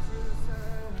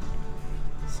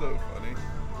 So funny.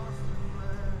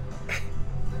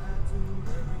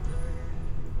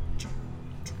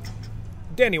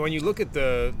 Danny, when you look at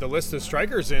the list of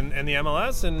strikers in the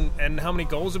MLS and how many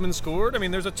goals have been scored, I mean,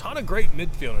 there's a ton of great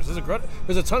midfielders.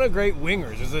 There's a ton of great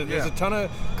wingers. There's a ton of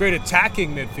great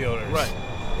attacking midfielders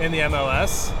in the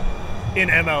MLS. In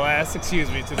MLS,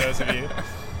 excuse me, to those of you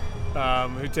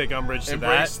who take umbrage to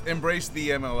that. Embrace the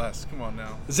MLS. Come on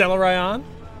now. Zelarayan?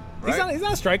 Right? He's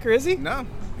not a striker, is he? No,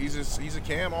 he's a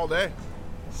cam all day.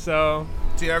 So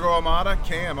Thiago Almada,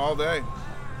 cam all day.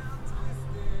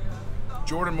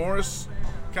 Jordan Morris,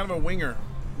 kind of a winger,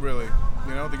 really.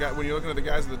 You know, the guy when you're looking at the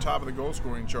guys at the top of the goal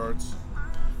scoring charts.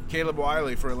 Caleb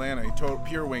Wiley for Atlanta, a total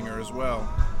pure winger as well.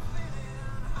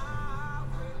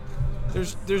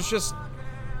 There's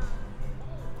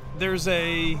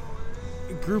a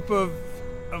group of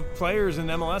players in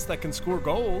MLS that can score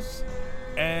goals,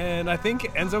 and I think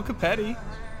Enzo Copetti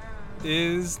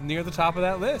is near the top of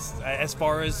that list as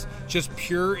far as just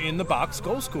pure in the box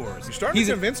goal scorers. You're starting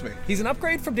to convince me. He's an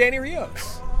upgrade from Danny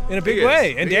Rios in a big He is.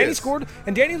 way. And He Danny is. scored,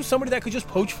 and Danny was somebody that could just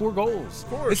poach 4 goals. Of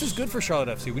course. This is good for Charlotte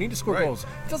FC. We need to score Right. goals.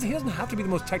 He doesn't have to be the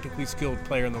most technically skilled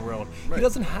player in the world. Right. He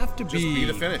doesn't have to Just be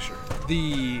the finisher.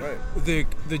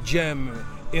 the gem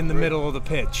in the middle of the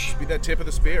pitch. Be that tip of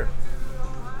the spear.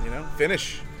 You know,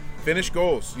 finish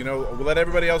goals. You know, we'll let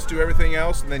everybody else do everything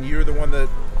else, and then you're the one that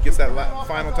gets that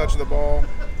final touch of the ball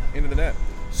into the net.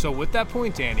 So with that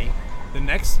point, Danny, the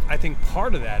next, I think,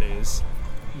 part of that is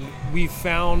we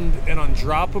found an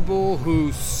undroppable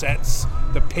who sets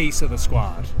the pace of the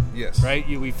squad. Yes. Right?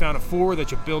 We found a forward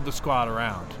that you build the squad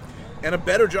around. And a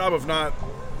better job of not,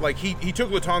 like, he took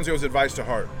Latanzio's advice to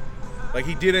heart. Like,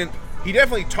 he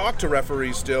definitely talked to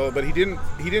referees still, but he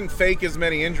didn't fake as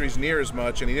many injuries near as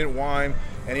much, and he didn't whine,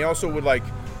 and he also would, like,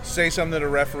 say something to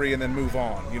the referee and then move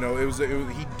on. You know,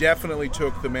 he definitely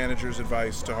took the manager's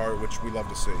advice to heart, which we love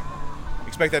to see.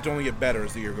 Expect that to only get better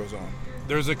as the year goes on.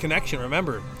 There's a connection.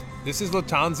 Remember, this is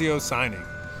Latanzio's signing.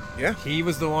 Yeah. He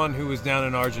was the one who was down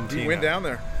in Argentina. He went down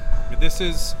there. This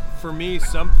is, for me,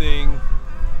 something,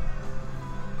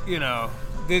 you know,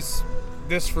 this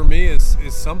for me is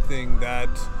something that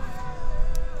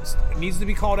needs to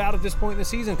be called out at this point in the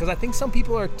season, because I think some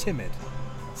people are timid.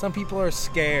 Some people are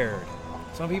scared.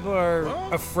 Some people are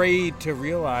afraid to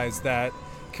realize that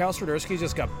Karol Swiderski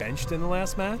just got benched in the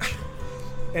last match,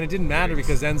 and it didn't matter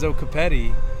because Enzo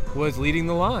Copetti was leading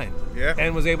the line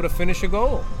and was able to finish a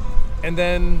goal. And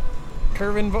then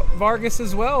Kervin Vargas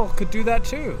as well could do that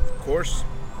too. Of course.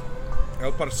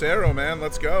 El Parcero, man,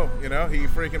 let's go. You know, he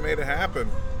freaking made it happen.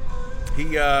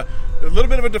 He a little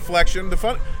bit of a deflection.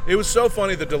 It was so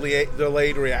funny, the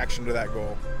delayed reaction to that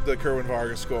goal, the Kerwin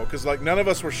Vargas goal, because like none of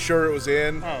us were sure it was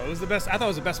in. Oh, it was the best. I thought it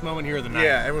was the best moment here of the night.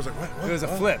 Yeah, everyone's like, what? It was a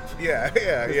flip. Yeah.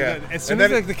 As soon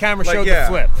as the camera showed the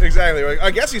flip. Exactly. Like,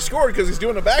 I guess he scored because he's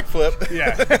doing a backflip.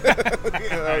 Yeah.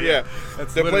 Yeah.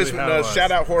 That's the literally place. how it was.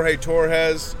 Shout out Jorge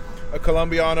Torres, a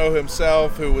Colombiano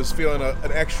himself who was feeling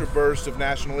an extra burst of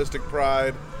nationalistic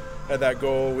pride at that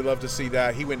goal. We love to see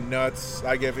that. He went nuts.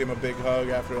 I gave him a big hug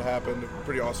after it happened.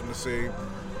 Pretty awesome to see.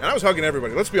 And I was hugging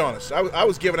everybody. Let's be honest. I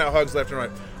was giving out hugs left and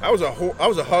right. I was a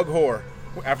hug whore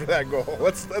after that goal.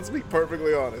 Let's be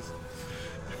perfectly honest.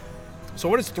 So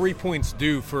what does 3 points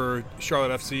do for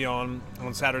Charlotte FC on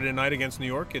Saturday night against New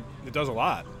York? It does a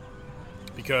lot,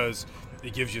 because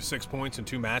it gives you 6 points in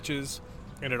 2 matches,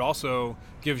 and it also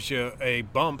gives you a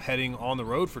bump heading on the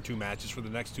road for 2 matches for the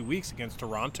next 2 weeks against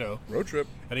Toronto. Road trip.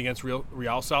 And against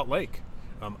Real Salt Lake.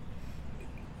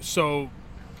 So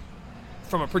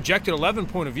from a projected 11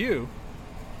 point of view,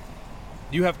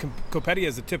 you have Copetti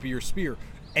as the tip of your spear.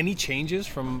 Any changes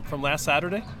from last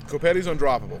Saturday? Copetti's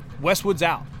undroppable. Westwood's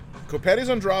out. Copetti's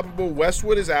undroppable.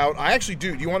 Westwood is out. I actually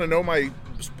do. Do you want to know my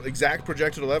exact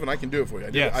projected 11? I can do it for you.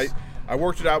 I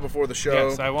worked it out before the show.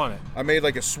 Yes, I want it. I made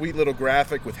like a sweet little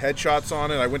graphic with headshots on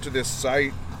it. I went to this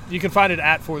site. You can find it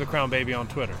at For the Crown Baby on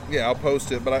Twitter. Yeah, I'll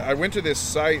post it. But I went to this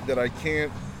site that I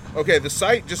can't Okay, the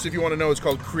site, just if you want to know, is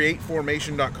called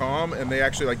createformation.com, and they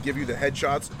actually give you the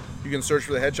headshots. You can search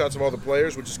for the headshots of all the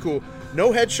players, which is cool.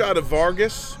 No headshot of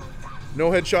Vargas,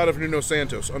 no headshot of Nuno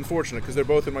Santos. Unfortunate, because they're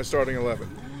both in my starting 11.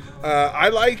 I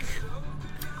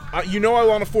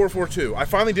want a 4-4-2. I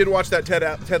finally did watch that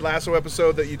Ted Lasso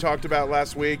episode that you talked about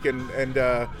last week, and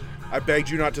I begged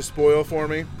you not to spoil for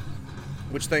me,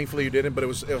 which thankfully you didn't, but it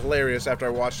was hilarious after I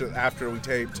watched it after we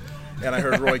taped. And I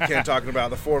heard Roy Kent talking about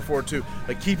the 4-4-2.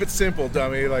 Keep it simple,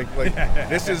 dummy.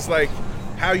 This is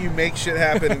how you make shit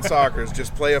happen in soccer. Is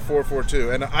just play a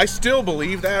 4-4-2. And I still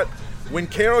believe that. When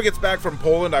Carroll gets back from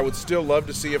Poland, I would still love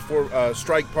to see a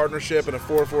strike partnership and a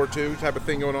 4-4-2 type of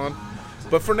thing going on.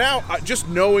 But for now, just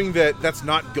knowing that that's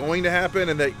not going to happen,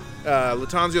 and that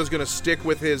Lattanzio is going to stick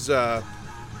with his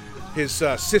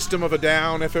system of a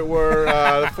down, if it were,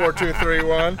 the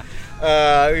 4-2-3-1,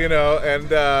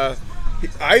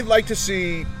 I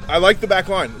like the back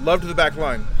line. Loved the back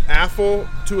line. Affle,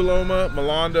 Tuiloma,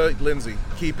 Malanda, Lindsay.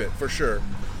 Keep it, for sure.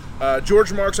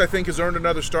 George Marks, I think, has earned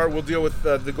another start. We'll deal with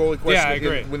the goalie question. Yeah, I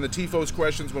agree. When the TFOS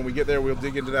questions, when we get there, we'll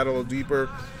dig into that a little deeper.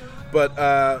 But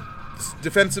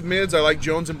defensive mids, I like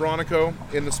Jones and Bronico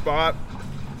in the spot.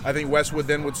 I think Westwood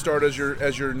then would start as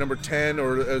your number 10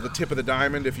 or the tip of the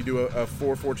diamond if you do a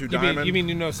 4-4-2 diamond. You mean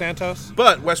Nuno Santos?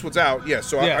 But Westwood's out, yes.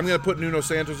 So Yes. I'm going to put Nuno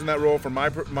Santos in that role for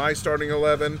my starting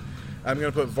 11. I'm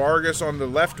going to put Vargas on the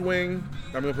left wing.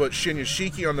 I'm going to put Shinya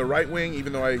Shiki on the right wing,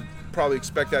 even though I probably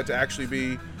expect that to actually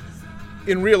be...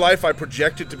 In real life, I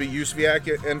project it to be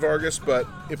Jusviak and Vargas, but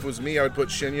if it was me, I would put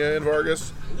Shinya and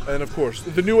Vargas. And, of course,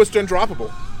 the newest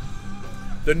undroppable.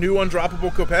 The new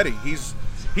undroppable Copetti.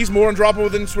 He's more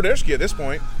undroppable than Swiderski at this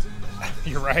point.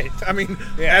 You're right. I mean,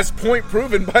 Yeah. as point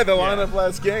proven by the lineup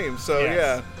last game. So,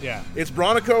 Yes. Yeah. It's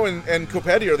Bronico and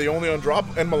Copetti are the only and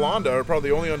Malanda are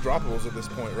probably the only undroppables at this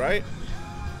point, right?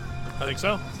 I think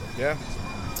so. Yeah.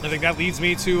 I think that leads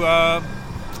me to,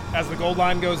 as the goal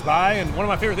line goes by, and one of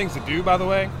my favorite things to do, by the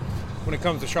way, when it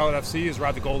comes to Charlotte FC is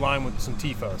ride the goal line with some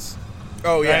TFOS.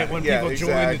 Oh, yeah. Right? When yeah, people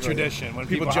exactly. join the tradition. When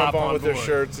people people jump hop on with their board.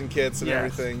 shirts and kits and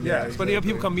everything. Yes. Yeah, But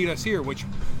people come meet us here, which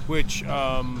you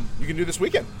can do this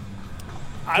weekend.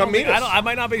 Come meet us. I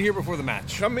might not be here before the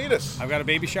match. Come meet us. I've got a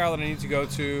baby shower that I need to go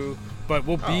to, but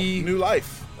we'll be new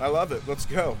life. I love it. Let's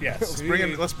go. Yes.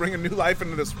 let's bring a new life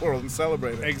into this world and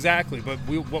celebrate it. Exactly. But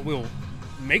what we'll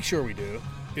make sure we do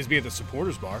is be at the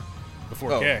supporters bar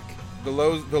before kick. The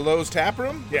Lowe's tap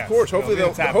room? Yes, Of course. Hopefully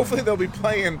they'll they'll be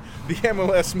playing the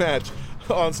MLS match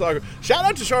on soccer. Shout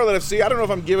out to Charlotte FC. I don't know if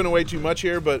I'm giving away too much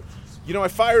here, but I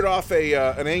fired off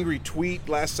an angry tweet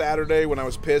last Saturday when I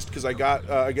was pissed because I got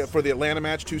for the Atlanta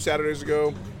match 2 Saturdays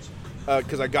ago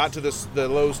because I got to the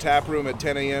Lowe's tap room at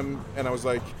 10 a.m. and I was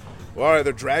like, well, all right,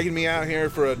 they're dragging me out here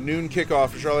for a noon kickoff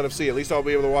for Charlotte FC. At least I'll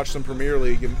be able to watch some Premier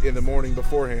League in the morning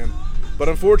beforehand. But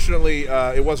unfortunately,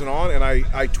 it wasn't on, and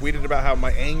I tweeted about how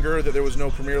my anger that there was no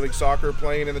Premier League soccer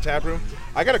playing in the tap room.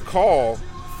 I got a call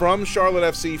from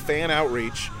Charlotte FC fan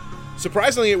outreach.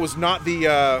 Surprisingly, it was not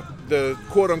the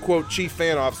quote-unquote chief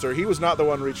fan officer. He was not the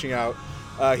one reaching out.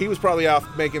 He was probably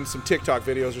out making some TikTok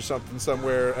videos or something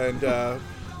somewhere and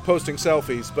posting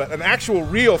selfies. But an actual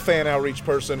real fan outreach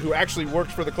person who actually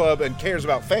worked for the club and cares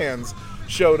about fans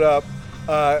showed up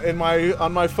on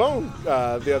my phone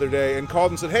the other day and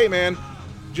called and said, hey, man,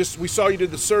 we saw you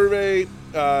did the survey.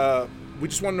 We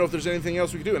just want to know if there's anything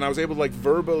else we could do. And I was able to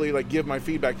verbally give my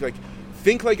feedback.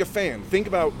 Think like a fan. Think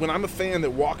about when I'm a fan that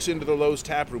walks into the Lowe's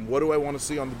tap room, what do I want to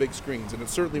see on the big screens? And it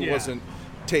certainly wasn't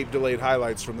tape-delayed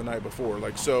highlights from the night before.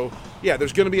 There's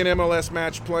going to be an MLS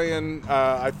match playing.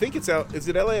 I think it's out. Is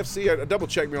it LAFC?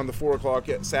 Double-check me on the 4 o'clock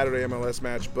Saturday MLS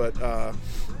match. But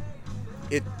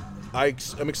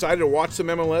I'm excited to watch some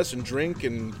MLS and drink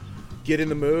and get in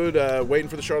the mood, waiting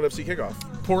for the Charlotte FC kickoff.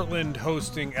 Portland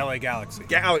hosting LA Galaxy.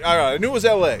 I knew it was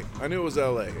LA.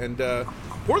 And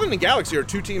Portland and Galaxy are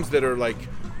two teams that are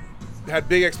had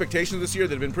big expectations this year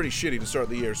that have been pretty shitty to start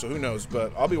the year, so who knows.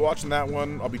 But I'll be watching that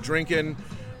one. I'll be drinking.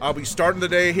 I'll be starting the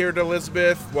day here at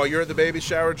Elizabeth while you're at the baby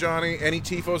shower, Johnny. Any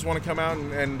TFOs want to come out,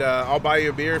 and I'll buy you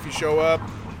a beer if you show up.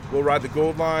 We'll ride the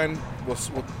gold line.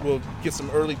 We'll get some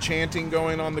early chanting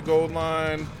going on the gold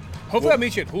line. Hopefully I'll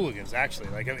meet you at Hooligans, actually.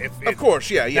 Of course,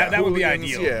 yeah. That would be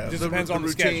ideal. Yeah, Just depends on the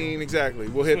routine, schedule. exactly.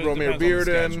 We'll hit Romare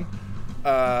Bearden,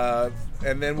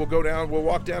 and then we'll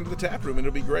walk down to the tap room, and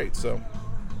it'll be great. So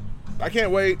I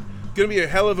can't wait. Going to be a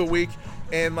hell of a week,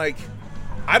 and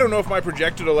I don't know if my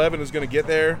projected 11 is going to get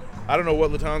there. I don't know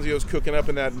what Lattanzio's cooking up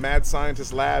in that mad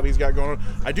scientist lab he's got going on.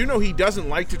 I do know he doesn't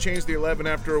like to change the 11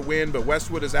 after a win, but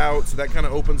Westwood is out, so that kind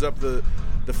of opens up the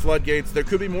floodgates. There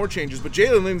could be more changes, but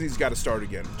Jalen Lindsay's got to start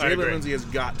again. Jalen Lindsay has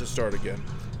got to start again.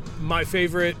 My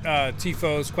favorite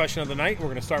TFOS question of the night. We're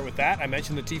going to start with that. I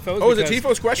mentioned the TFOS. Oh, is it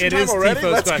TFOS question time already?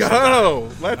 Let's go.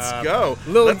 Let's go.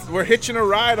 We're hitching a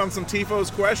ride on some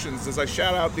TFOS questions as I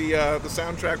shout out the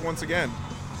soundtrack once again.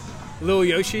 Lil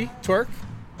Yoshi Twerk.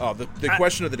 Oh, the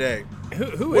question of the day.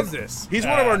 Who is this? He's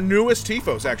one of our newest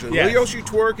TFOs, actually. Yes. Lil Yoshi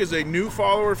Twerk is a new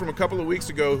follower from a couple of weeks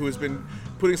ago who has been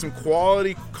putting some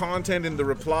quality content in the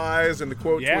replies and the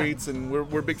quote tweets, and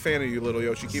we're a big fan of you, Little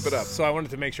Yoshi. Keep it up. So I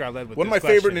wanted to make sure I led with one this of my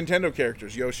favorite Nintendo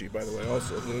characters, Yoshi, by the way,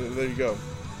 also. There you go.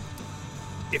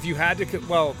 If you had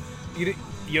to,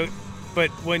 but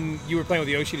when you were playing with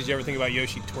Yoshi, did you ever think about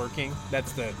Yoshi twerking?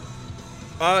 That's the...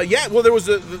 Yeah, well, there was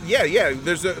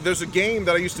There's a game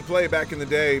that I used to play back in the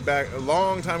day, back a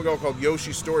long time ago, called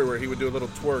Yoshi's Story, where he would do a little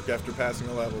twerk after passing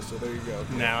a level. So there you go.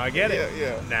 Now I get it.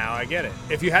 Yeah. Now I get it.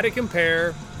 If you had to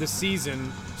compare the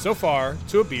season so far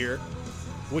to a beer,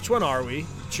 which one are we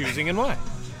choosing and why?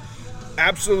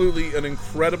 Absolutely an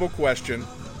incredible question.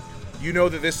 You know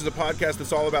that this is a podcast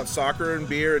that's all about soccer and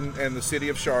beer and the city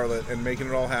of Charlotte and making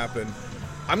it all happen.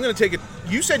 I'm going to take it.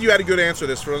 You said you had a good answer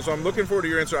this for us, so I'm looking forward to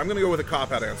your answer. I'm going to go with a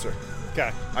cop-out answer.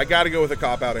 Okay. I got to go with a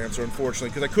cop-out answer, unfortunately,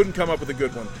 because I couldn't come up with a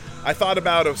good one. I thought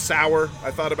about a sour.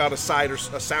 I thought about a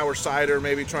sour cider,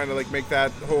 maybe trying to make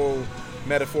that whole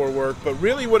metaphor work. But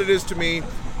really, what it is to me,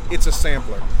 it's a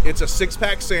sampler. It's a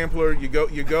 6-pack sampler. You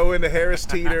go into Harris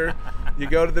Teeter. You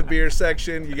go to the beer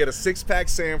section, you get a 6-pack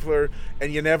sampler,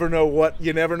 and you never know what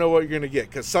you're going to get.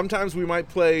 Because sometimes we might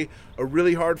play a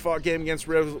really hard-fought game against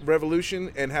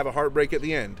Revolution and have a heartbreak at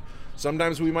the end.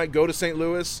 Sometimes we might go to St.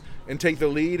 Louis and take the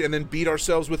lead and then beat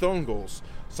ourselves with own goals.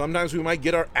 Sometimes we might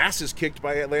get our asses kicked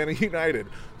by Atlanta United.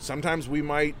 Sometimes we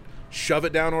might shove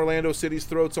it down Orlando City's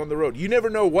throats on the road. You never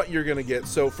know what you're going to get.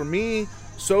 So for me,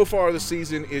 so far this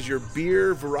season is your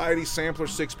beer variety sampler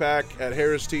 6-pack at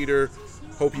Harris Teeter.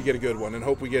 Hope you get a good one, and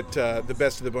hope we get the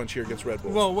best of the bunch here against Red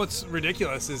Bulls. Well, what's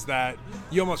ridiculous is that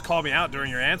you almost called me out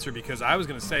during your answer because I was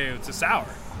going to say it's a sour.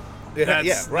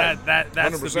 That's right. That's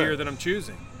 100%. the beer that I'm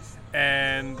choosing.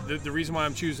 And the reason why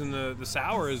I'm choosing the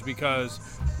sour is because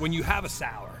when you have a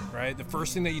sour, right, the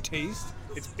first thing that you taste,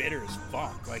 it's bitter as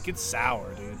fuck. It's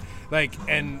sour, dude.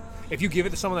 And if you give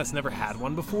it to someone that's never had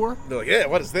one before, they're like, yeah,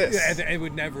 what is this? Yeah, it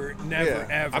would never,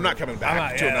 ever. I'm not coming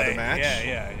back to another match.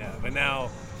 Yeah. But now,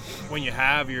 when you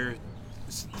have your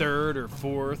third or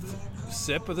fourth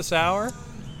sip of the sour,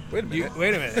 wait a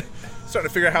minute. Starting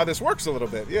to figure out how this works a little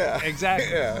bit. Yeah.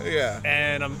 Exactly. Yeah.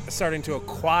 And I'm starting to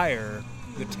acquire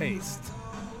the taste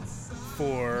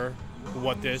for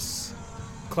what this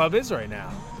club is right now,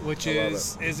 which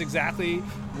is exactly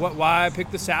why I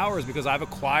picked the sours, because I've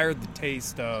acquired the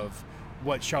taste of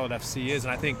what Charlotte FC is,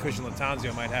 and I think Christian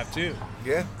Lattanzio might have too.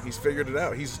 Yeah, he's figured it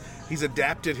out. He's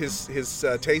adapted his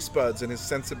taste buds and his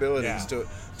sensibilities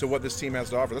to what this team has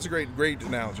to offer. That's a great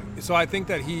analogy. So I think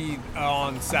that he,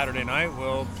 on Saturday night,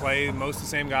 will play most of the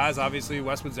same guys. Obviously,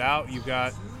 Westwood's out. You've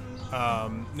got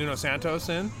Nuno Santos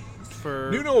in.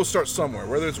 Nuno will start somewhere,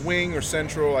 whether it's wing or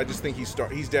central. I just think he's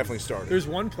definitely starting. There's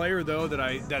one player, though,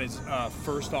 that is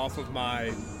first off of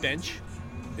my bench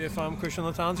if I'm Christian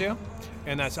Lattanzio,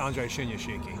 and that's Andre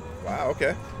Shinyashiki. Wow,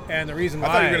 okay. And the reason why...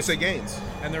 I thought you were going to say Gaines.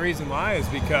 And the reason why is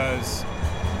because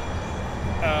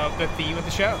of the theme of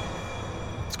the show.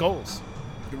 It's goals.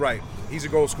 Right. He's a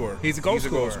goal scorer. He's a goal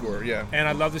scorer, yeah. And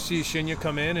I'd love to see Shinya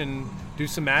come in and do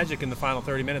some magic in the final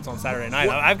 30 minutes on Saturday night.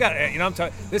 I've got, I'm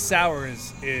telling you, this sour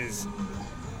is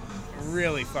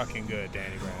really fucking good,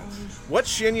 Danny Brams. What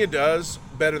Shinya does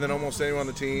better than almost anyone on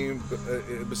the team,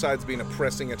 besides being a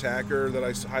pressing attacker that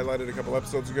I highlighted a couple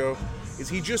episodes ago, is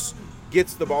he just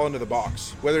gets the ball into the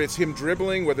box. Whether it's him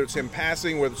dribbling, whether it's him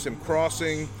passing, whether it's him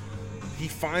crossing, he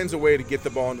finds a way to get the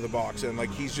ball into the box. And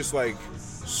he's just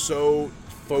so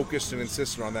focused and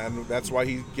insistent on that, and that's why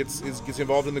he gets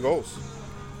involved in the goals.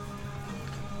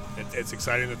 It's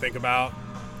exciting to think about.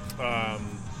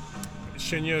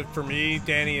 Shinya, for me,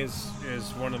 Danny is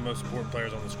one of the most important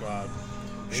players on the squad,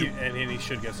 and he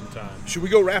should get some time. Should we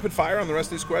go rapid fire on the rest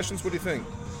of these questions? What do you think?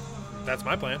 That's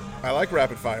my plan. I like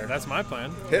rapid fire. That's my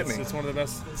plan. Hit me. It's one of the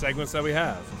best segments that we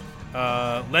have.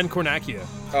 Len Cornacchia.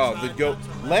 Oh, the goat.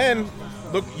 Len,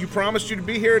 look, you promised you to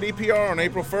be here at EPR on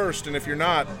April 1st, and if you're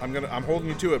not, I'm holding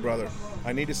you to it, brother.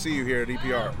 I need to see you here at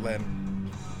EPR, Len.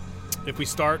 If we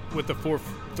start with the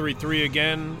 4-3-3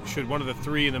 again, should one of the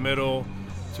three in the middle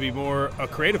to be more a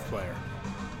creative player?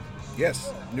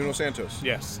 Yes, Nuno Santos.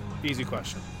 Yes, easy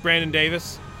question. Brandon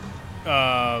Davis.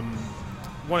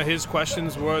 One of his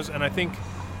questions was, and I think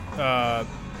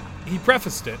he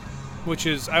prefaced it, which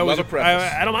is I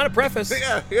don't mind a preface.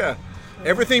 Yeah.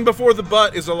 Everything before the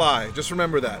but is a lie. Just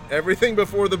remember that. Everything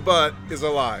before the but is a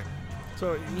lie.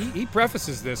 So he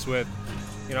prefaces this with,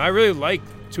 I really like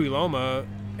Tuiloma,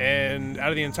 and out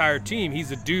of the entire team, he's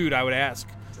the dude I would ask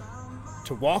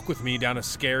to walk with me down a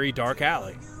scary, dark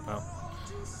alley. Well,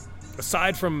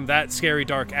 aside from that scary,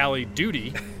 dark alley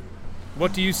duty,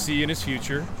 what do you see in his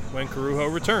future when Corujo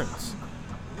returns?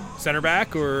 Center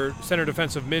back or center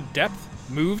defensive mid-depth,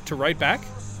 move to right back?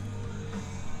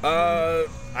 I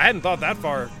hadn't thought that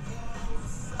far.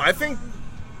 I think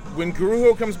when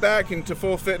Corujo comes back into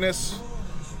full fitness,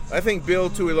 I think Bill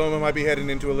Tuiloma might be heading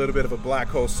into a little bit of a black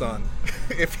hole sun,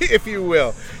 if you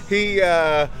will. He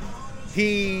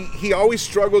always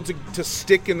struggled to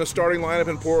stick in the starting lineup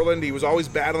in Portland. He was always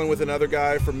battling with another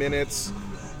guy for minutes.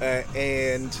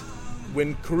 And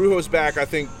when Corujo's back, I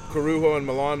think Corujo and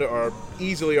Malanda are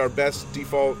easily our best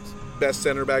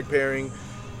center back pairing.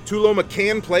 Tuiloma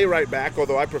can play right back,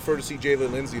 although I prefer to see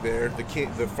Jalen Lindsay there,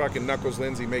 the fucking Knuckles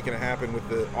Lindsay making it happen with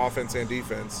the offense and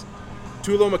defense.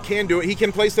 Tuiloma can do it. He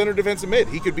can play center defensive mid.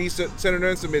 He could be center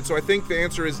defensive mid. So I think the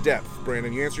answer is depth,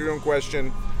 Brandon. You answer your own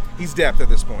question. He's depth at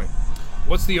this point.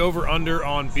 What's the over-under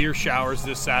on beer showers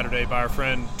this Saturday by our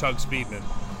friend Tug Speedman?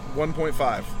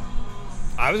 1.5.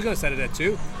 I was going to set it at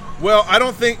 2. Well, I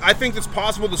think it's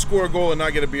possible to score a goal and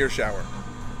not get a beer shower.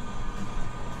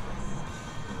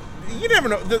 You never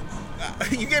know.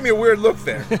 You gave me a weird look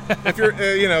there. If you're,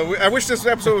 I wish this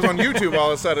episode was on YouTube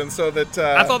all of a sudden, so that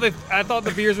I thought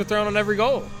the beers were thrown on every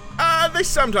goal. They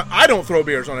sometimes. I don't throw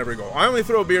beers on every goal. I only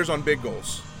throw beers on big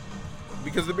goals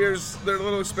because the beers, they're a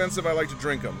little expensive. I like to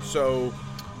drink them. So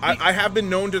I have been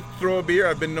known to throw a beer.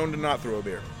 I've been known to not throw a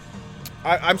beer.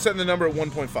 I'm setting the number at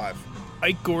 1.5.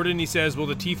 Ike Gordon, he says, will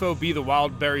the TIFO be the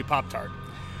wild berry Pop-Tart?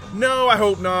 No, I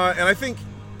hope not. And I think,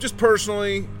 just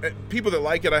personally, people that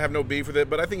like it, I have no beef with it,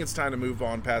 but I think it's time to move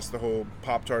on past the whole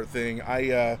Pop-Tart thing.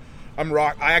 I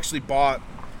actually bought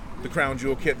the Crown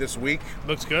Jewel kit this week.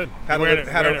 Looks good. Had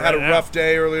a rough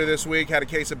day earlier this week, had a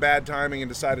case of bad timing, and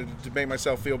decided to make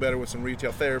myself feel better with some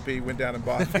retail therapy. Went down and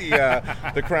bought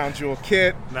the Crown Jewel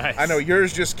kit. Nice. I know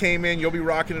yours just came in. You'll be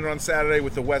rocking it on Saturday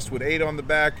with the Westwood 8 on the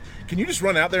back. Can you just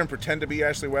run out there and pretend to be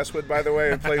Ashley Westwood, by the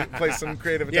way, and play some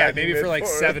creative attacking? Yeah, maybe for like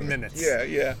 7 minutes.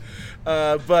 Yeah.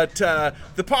 But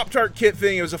the Pop-Tart kit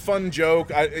thing, it was a fun joke.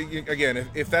 Again,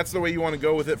 if that's the way you want to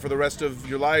go with it for the rest of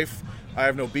your life, I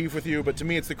have no beef with you. But to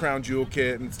me, it's the Crown Jewel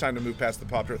kit, and it's time to move past the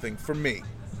Pop-Tart thing. For me,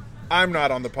 I'm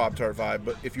not on the Pop-Tart vibe,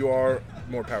 but if you are,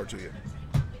 more power to you.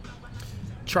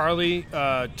 Charlie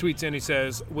tweets in, he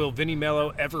says, will Vinny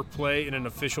Mello ever play in an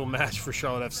official match for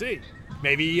Charlotte FC?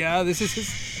 Maybe this is his...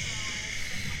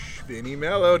 Vinny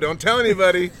Mello, don't tell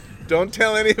anybody. Don't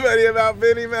tell anybody about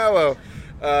Vinny Mello.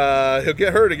 He'll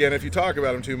get hurt again if you talk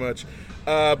about him too much.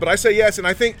 But I say yes, and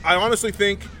I honestly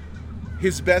think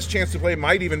his best chance to play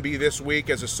might even be this week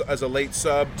as a late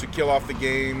sub to kill off the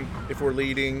game if we're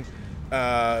leading,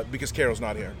 because Carroll's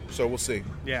not here. So we'll see.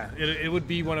 Yeah, it would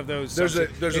be one of those. There's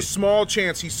a small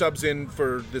chance he subs in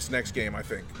for this next game, I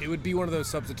think. It would be one of those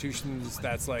substitutions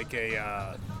that's like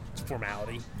a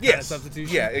formality. Yes. Kind of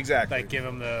substitution. Yeah, exactly. Like give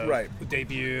him the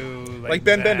debut. Like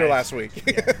Ben Bender last week.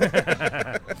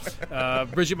 Yeah.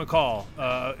 Bridget McCall.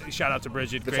 Shout out to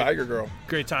Bridget. The Tiger Girl.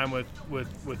 Great time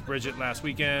with Bridget last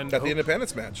weekend. At the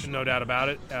Independence match. No doubt about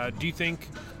it. Do you think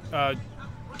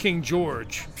King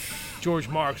George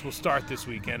Marks will start this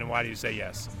weekend, and why do you say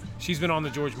yes? She's been on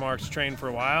the George Marks train for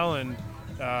a while, and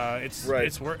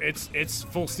it's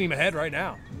full steam ahead right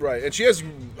now. Right, and she has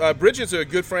Bridget's a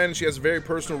good friend. She has very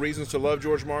personal reasons to love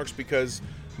George Marks because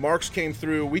Marks came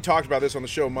through. We talked about this on the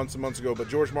show months and months ago, but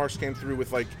George Marks came through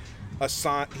with like a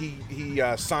sign. He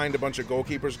signed a bunch of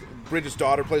goalkeepers. Bridget's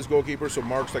daughter plays goalkeeper, so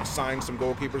Marks like signed some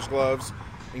goalkeepers' gloves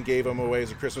and gave them away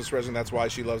as a Christmas present. That's why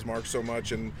she loves Marks so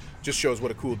much, and just shows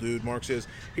what a cool dude Marks is.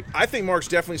 I think Marks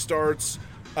definitely starts.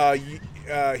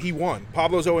 He won.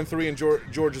 Pablo's 0-3 and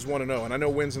George is 1-0. And I know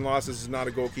wins and losses is not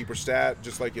a goalkeeper stat,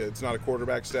 just like it's not a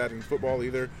quarterback stat in football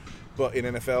either, but in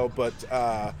NFL.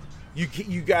 But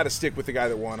you got to stick with the guy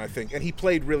that won, I think. And he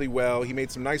played really well. He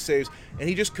made some nice saves, and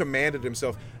he just commanded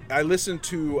himself. I listened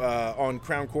to on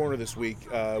Crown Corner this week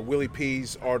Willie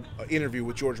P's interview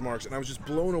with George Marks, and I was just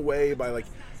blown away by like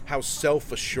how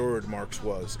self-assured Marks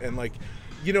was, and like.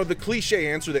 You know, the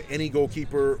cliche answer that any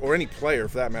goalkeeper or any player,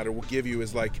 for that matter, will give you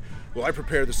is like, well, I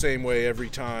prepare the same way every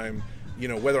time. You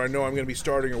know, whether I know I'm going to be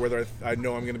starting or whether I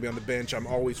know I'm going to be on the bench, I'm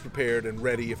always prepared and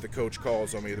ready if the coach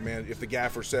calls on me. If the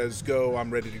gaffer says go,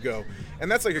 I'm ready to go. And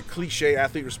that's like a cliche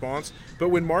athlete response. But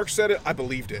when Mark said it, I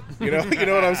believed it. You know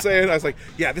what I'm saying? I was like,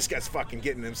 yeah, this guy's fucking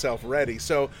getting himself ready.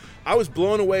 So I was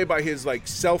blown away by his like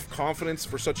self-confidence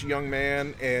for such a young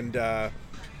man, and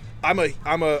I'm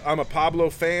a Pablo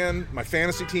fan. My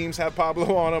fantasy teams have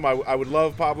Pablo on them. I would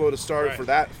love Pablo to start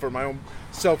for my own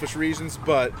selfish reasons.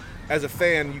 But as a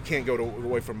fan, you can't go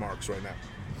away from Marks right now.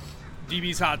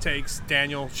 DB's hot takes.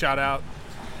 Daniel, shout out.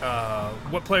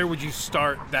 What player would you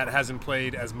start that hasn't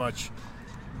played as much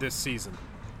this season?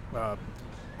 I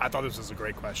thought this was a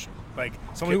great question. Like,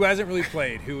 someone who hasn't really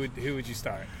played, who would you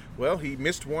start? Well, he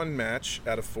missed 1 match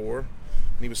out of 4, and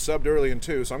he was subbed early in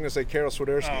 2, so I'm going to say Karol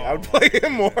Swiderski. Oh. I would play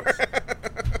him more.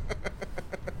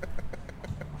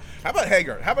 How about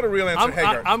Haggard? How about a real answer,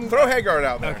 Haggard? Throw Haggard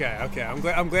out there. Okay.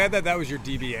 I'm glad that was your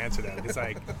DB answer, though. It's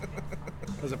like,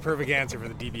 it was a perfect answer for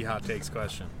the DB hot takes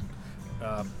question.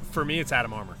 For me, it's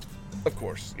Adam Armour. Of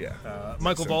course, yeah.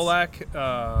 Michael Volak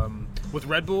with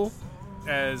Red Bull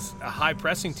as a high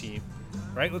pressing team,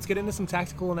 right? Let's get into some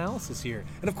tactical analysis here.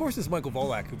 And of course, it's Michael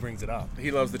Volak who brings it up. He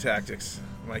loves the tactics,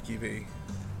 Mikey V.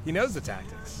 He knows the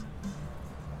tactics.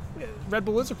 Red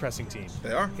Bull is a pressing team.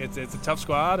 They are. It's a tough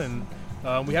squad, and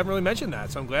we haven't really mentioned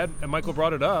that, so I'm glad Michael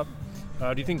brought it up.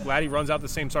 Do you think Laddie runs out the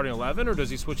same starting 11, or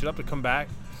does he switch it up to come back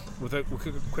with a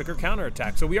quicker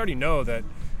counterattack? So we already know that,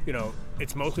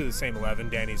 it's mostly the same 11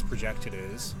 Danny's projected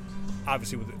is,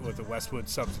 obviously with the Westwood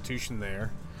substitution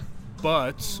there.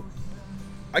 But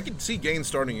I could see Gaines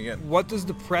starting again. What does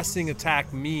the pressing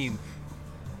attack mean?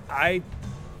 I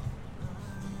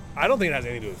don't think it has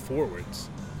anything to do with forwards.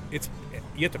 You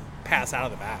have to pass out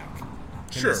of the back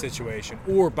in this situation,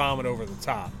 or bomb it over the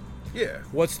top. Yeah.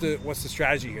 What's the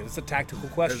strategy here? It's a tactical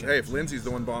question. Hey, if Lindsay's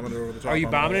the one bombing it over the top, are you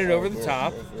bombing it over the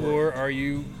top, or are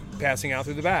you passing out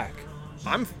through the back?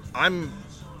 I'm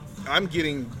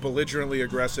getting belligerently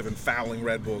aggressive and fouling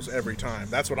Red Bulls every time.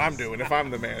 That's what I'm doing if I'm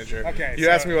the manager. Okay. You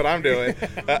ask me what I'm doing.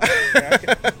 I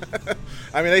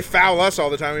mean, they foul us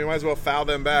all the time. We might as well foul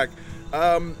them back.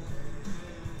 I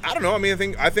don't know. I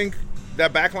mean, I think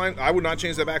that back line, I would not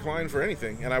change that back line for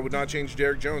anything, and I would not change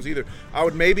Derek Jones either. I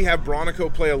would maybe have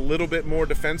Bronico play a little bit more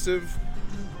defensive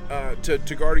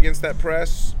to guard against that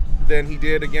press than he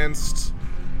did against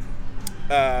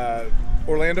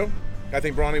Orlando. I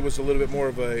think Bronny was a little bit more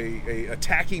of a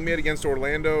attacking mid against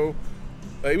Orlando.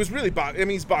 He was really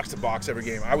he's box to box every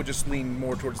game. I would just lean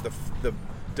more towards the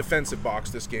defensive box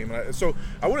this game. So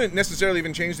I wouldn't necessarily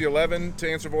even change the 11 to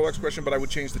answer Volek's question, but I would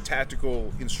change the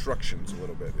tactical instructions a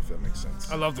little bit, if that makes sense.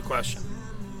 I love the question.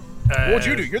 What would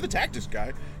you do? You're the tactics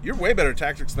guy. You're way better at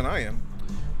tactics than I am.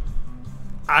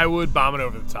 I would bomb it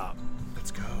over the top.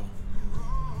 Let's go.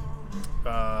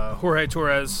 Jorge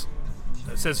Torres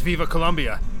says, Viva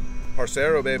Colombia.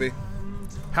 Parcero, baby.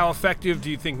 How effective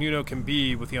do you think Nuno can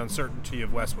be with the uncertainty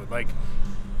of Westwood? Like,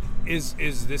 is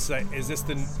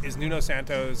Nuno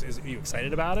Santos? Are you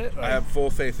excited about it? I have full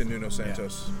faith in Nuno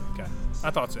Santos. Yeah. Okay, I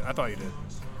thought so. I thought you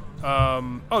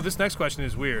did. This next question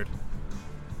is weird.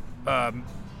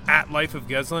 At Life of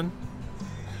Geslin.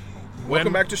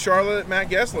 Welcome back to Charlotte, Matt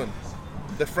Geslin,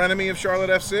 the frenemy of Charlotte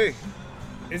FC.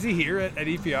 Is he here at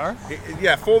EPR?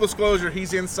 Yeah. Full disclosure,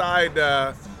 he's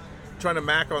inside. Trying to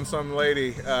mac on some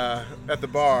lady at the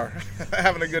bar,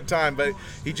 having a good time. But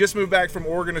he just moved back from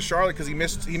Oregon to Charlotte because he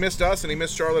missed us and he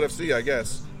missed Charlotte FC, I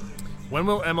guess. When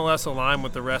will MLS align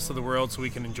with the rest of the world so we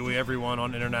can enjoy everyone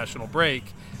on international break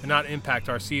and not impact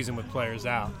our season with players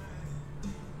out?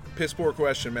 Piss poor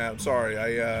question, Matt. I'm sorry.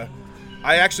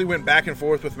 I actually went back and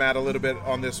forth with Matt a little bit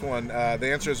on this one.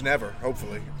 The answer is never,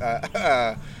 hopefully.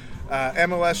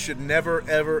 MLS should never,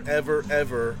 ever, ever,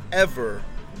 ever, ever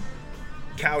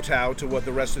kowtow to what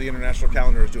the rest of the international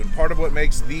calendar is doing. Part of what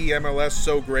makes the MLS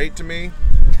so great to me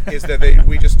is that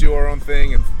we just do our own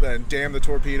thing and damn the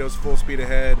torpedoes, full speed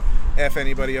ahead, F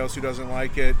anybody else who doesn't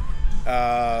like it.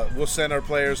 We'll send our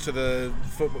players to the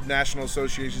football national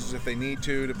associations if they need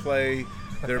to play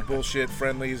their bullshit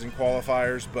friendlies and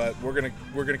qualifiers, but we're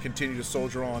gonna continue to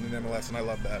soldier on in MLS, and I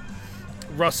love that.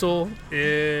 Russell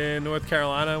in North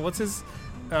Carolina, what's his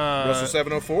Russell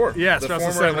 704? Yes, the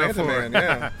Russell former 704. Atlanta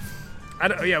man.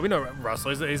 Yeah. We know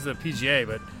Russell. He's the PGA,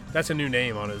 but that's a new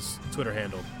name on his Twitter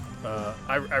handle.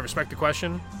 I respect the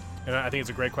question, and I think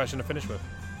it's a great question to finish with.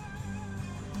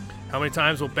 How many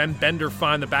times will Ben Bender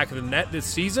find the back of the net this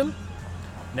season?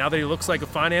 Now that he looks like a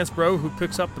finance bro who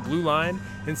picks up the blue line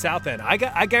in South End. I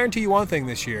guarantee you one thing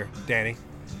this year, Danny.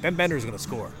 Ben Bender is going to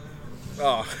score.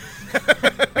 Oh.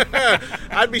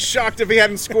 I'd be shocked if he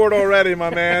hadn't scored already, my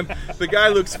man. The guy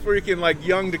looks freaking like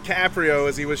young DiCaprio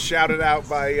as he was shouted out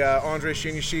by Andre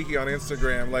Shinyashiki on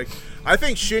Instagram. Like, I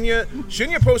think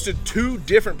Shinya posted 2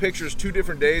 different pictures, 2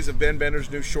 different days of Ben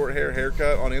Bender's new short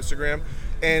haircut on Instagram,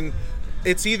 and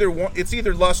it's either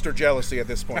lust or jealousy at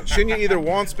this point. Shinya either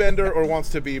wants Bender or wants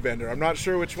to be Bender. I'm not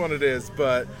sure which one it is,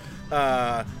 but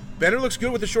Bender looks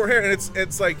good with the short hair, and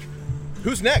it's like,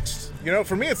 who's next?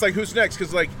 For me, it's like, who's next?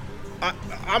 Because like,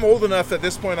 I'm old enough at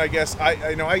this point, I guess.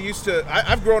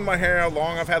 I've grown my hair out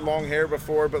long. I've had long hair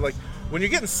before, but like, when you're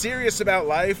getting serious about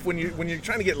life, when you're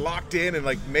trying to get locked in and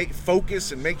like make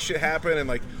focus and make shit happen and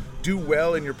like do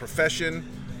well in your profession,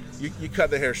 you cut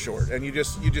the hair short and you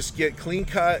just get clean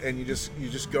cut and you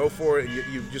just go for it.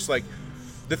 And you just like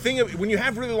the thing of, when you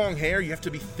have really long hair, you have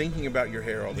to be thinking about your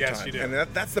hair all the time. Yes, you do. And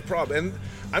that's the problem.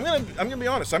 And I'm gonna be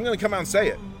honest. I'm gonna come out and say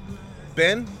it.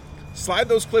 Ben, slide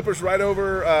those clippers right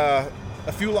over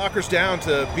a few lockers down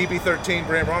to BB13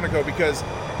 Bram Ronico, because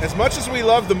as much as we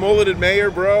love the mulleted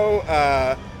mayor, bro,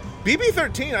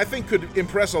 BB13 I think could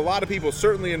impress a lot of people.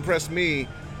 Certainly impress me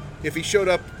if he showed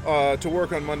up to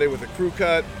work on Monday with a crew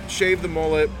cut, shave the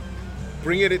mullet,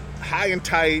 bring it high and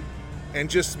tight, and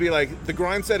just be like, the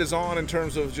grind set is on in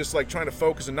terms of just like trying to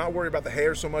focus and not worry about the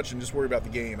hair so much and just worry about the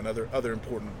game and other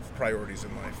important priorities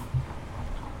in life.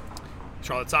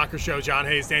 Charlotte Soccer Show, John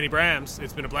Hayes, Danny Brams.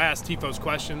 It's been a blast. TFOS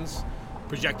questions,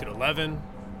 projected 11,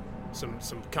 some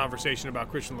conversation about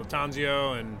Christian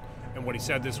Latanzio and what he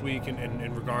said this week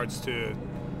in regards to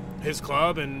his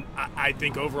club, and I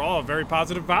think overall a very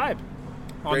positive vibe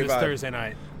on this Thursday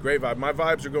night. Great vibe. My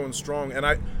vibes are going strong, and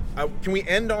I can we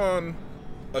end on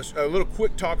a little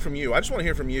quick talk from you? I just want to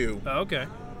hear from you. Oh, okay.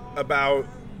 About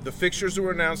the fixtures that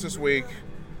were announced this week.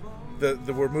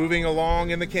 We're moving along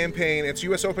in the campaign. It's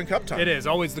US Open Cup time. It is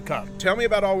always the Cup. Tell me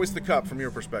about always the Cup from your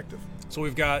perspective. So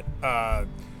we've got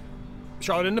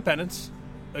Charlotte Independence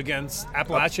against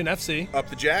Appalachian FC. Up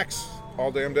the Jacks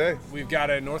all damn day. We've got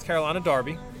a North Carolina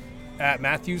derby at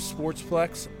Matthews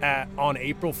Sportsplex on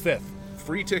April 5th.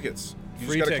 Free tickets. You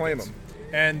Free just got to tickets. claim them.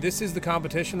 And this is the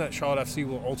competition that Charlotte FC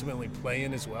will ultimately play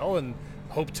in as well and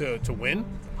hope to win.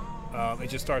 It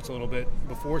just starts a little bit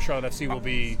before. Charlotte FC will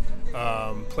be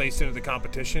placed into the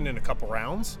competition in a couple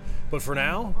rounds. But for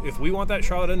now, if we want that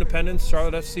Charlotte Independence,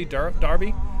 Charlotte FC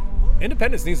derby,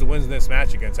 Independence needs to win this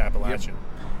match against Appalachian. Yep.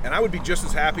 And I would be just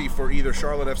as happy for either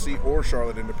Charlotte FC or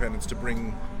Charlotte Independence to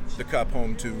bring the cup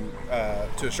home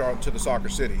to Charlotte, to the soccer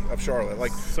city of Charlotte.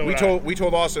 Like so we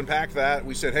told Austin Pack that.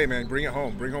 We said, hey man, bring it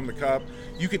home. Bring home the cup.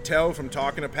 You could tell from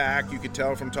talking to Pack, you could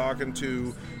tell from talking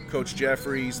to Coach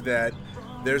Jeffries that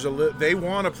they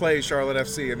want to play Charlotte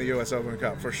FC in the US Open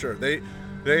Cup for sure. They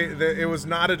it was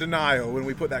not a denial when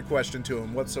we put that question to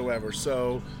them whatsoever.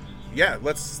 So yeah,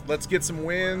 let's get some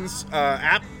wins.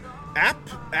 App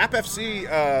FC,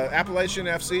 Appalachian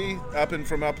FC, up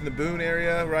in the Boone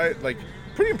area, right? Like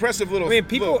pretty impressive little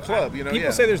club, you know.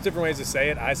 People say there's different ways to say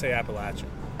it. I say Appalachian.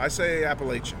 I say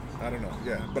Appalachian. I don't know.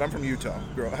 Yeah, but I'm from Utah.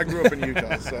 I grew up in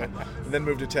Utah, and then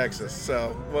moved to Texas. So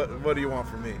what do you want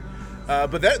from me?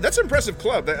 But that's an impressive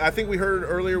club. I think we heard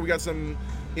earlier, we got some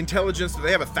intelligence that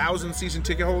they have 1,000 season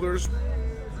ticket holders.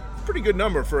 Pretty good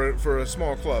number for a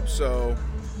small club. So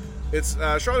it's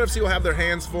Charlotte FC will have their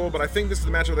hands full, but I think this is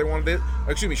the matchup they wanted.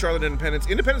 Charlotte Independence.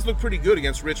 Independence looked pretty good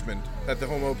against Richmond at the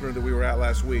home opener that we were at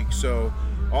last week. So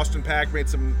Austin Pack made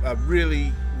some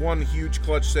really one huge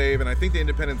clutch save, and I think the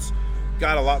Independence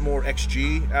got a lot more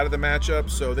XG out of the matchup.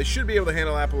 So they should be able to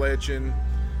handle Appalachian.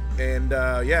 And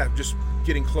just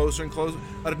getting closer and closer.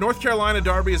 A North Carolina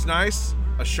derby is nice.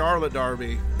 A Charlotte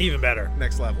derby, even better,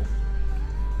 next level.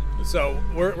 So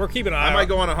we're keeping an eye. I might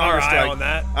go on a hunger strike on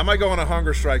that. I might go on a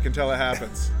hunger strike until it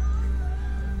happens.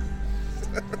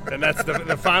 And that's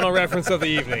the final reference of the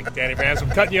evening, Danny Brams. I'm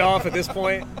cutting you off at this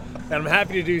point, and I'm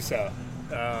happy to do so.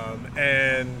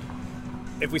 And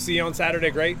if we see you on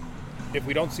Saturday, great. If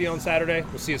we don't see you on Saturday,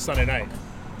 we'll see you Sunday night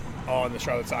on the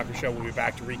Charlotte Soccer Show. We'll be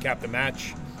back to recap the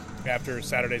match after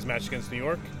Saturday's match against New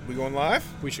York. We going live?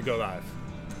 We should go live.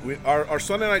 Our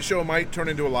Sunday night show might turn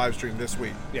into a live stream this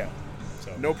week. Yeah.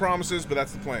 So no promises, but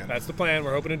that's the plan. That's the plan.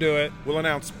 We're hoping to do it. We'll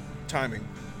announce timing.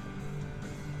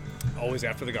 Always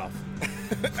after the golf.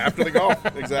 After the golf,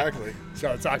 exactly.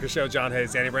 Charlotte Soccer Show, John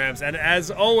Hayes, Danny Brams. And as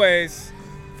always,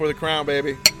 for the crown,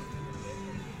 baby.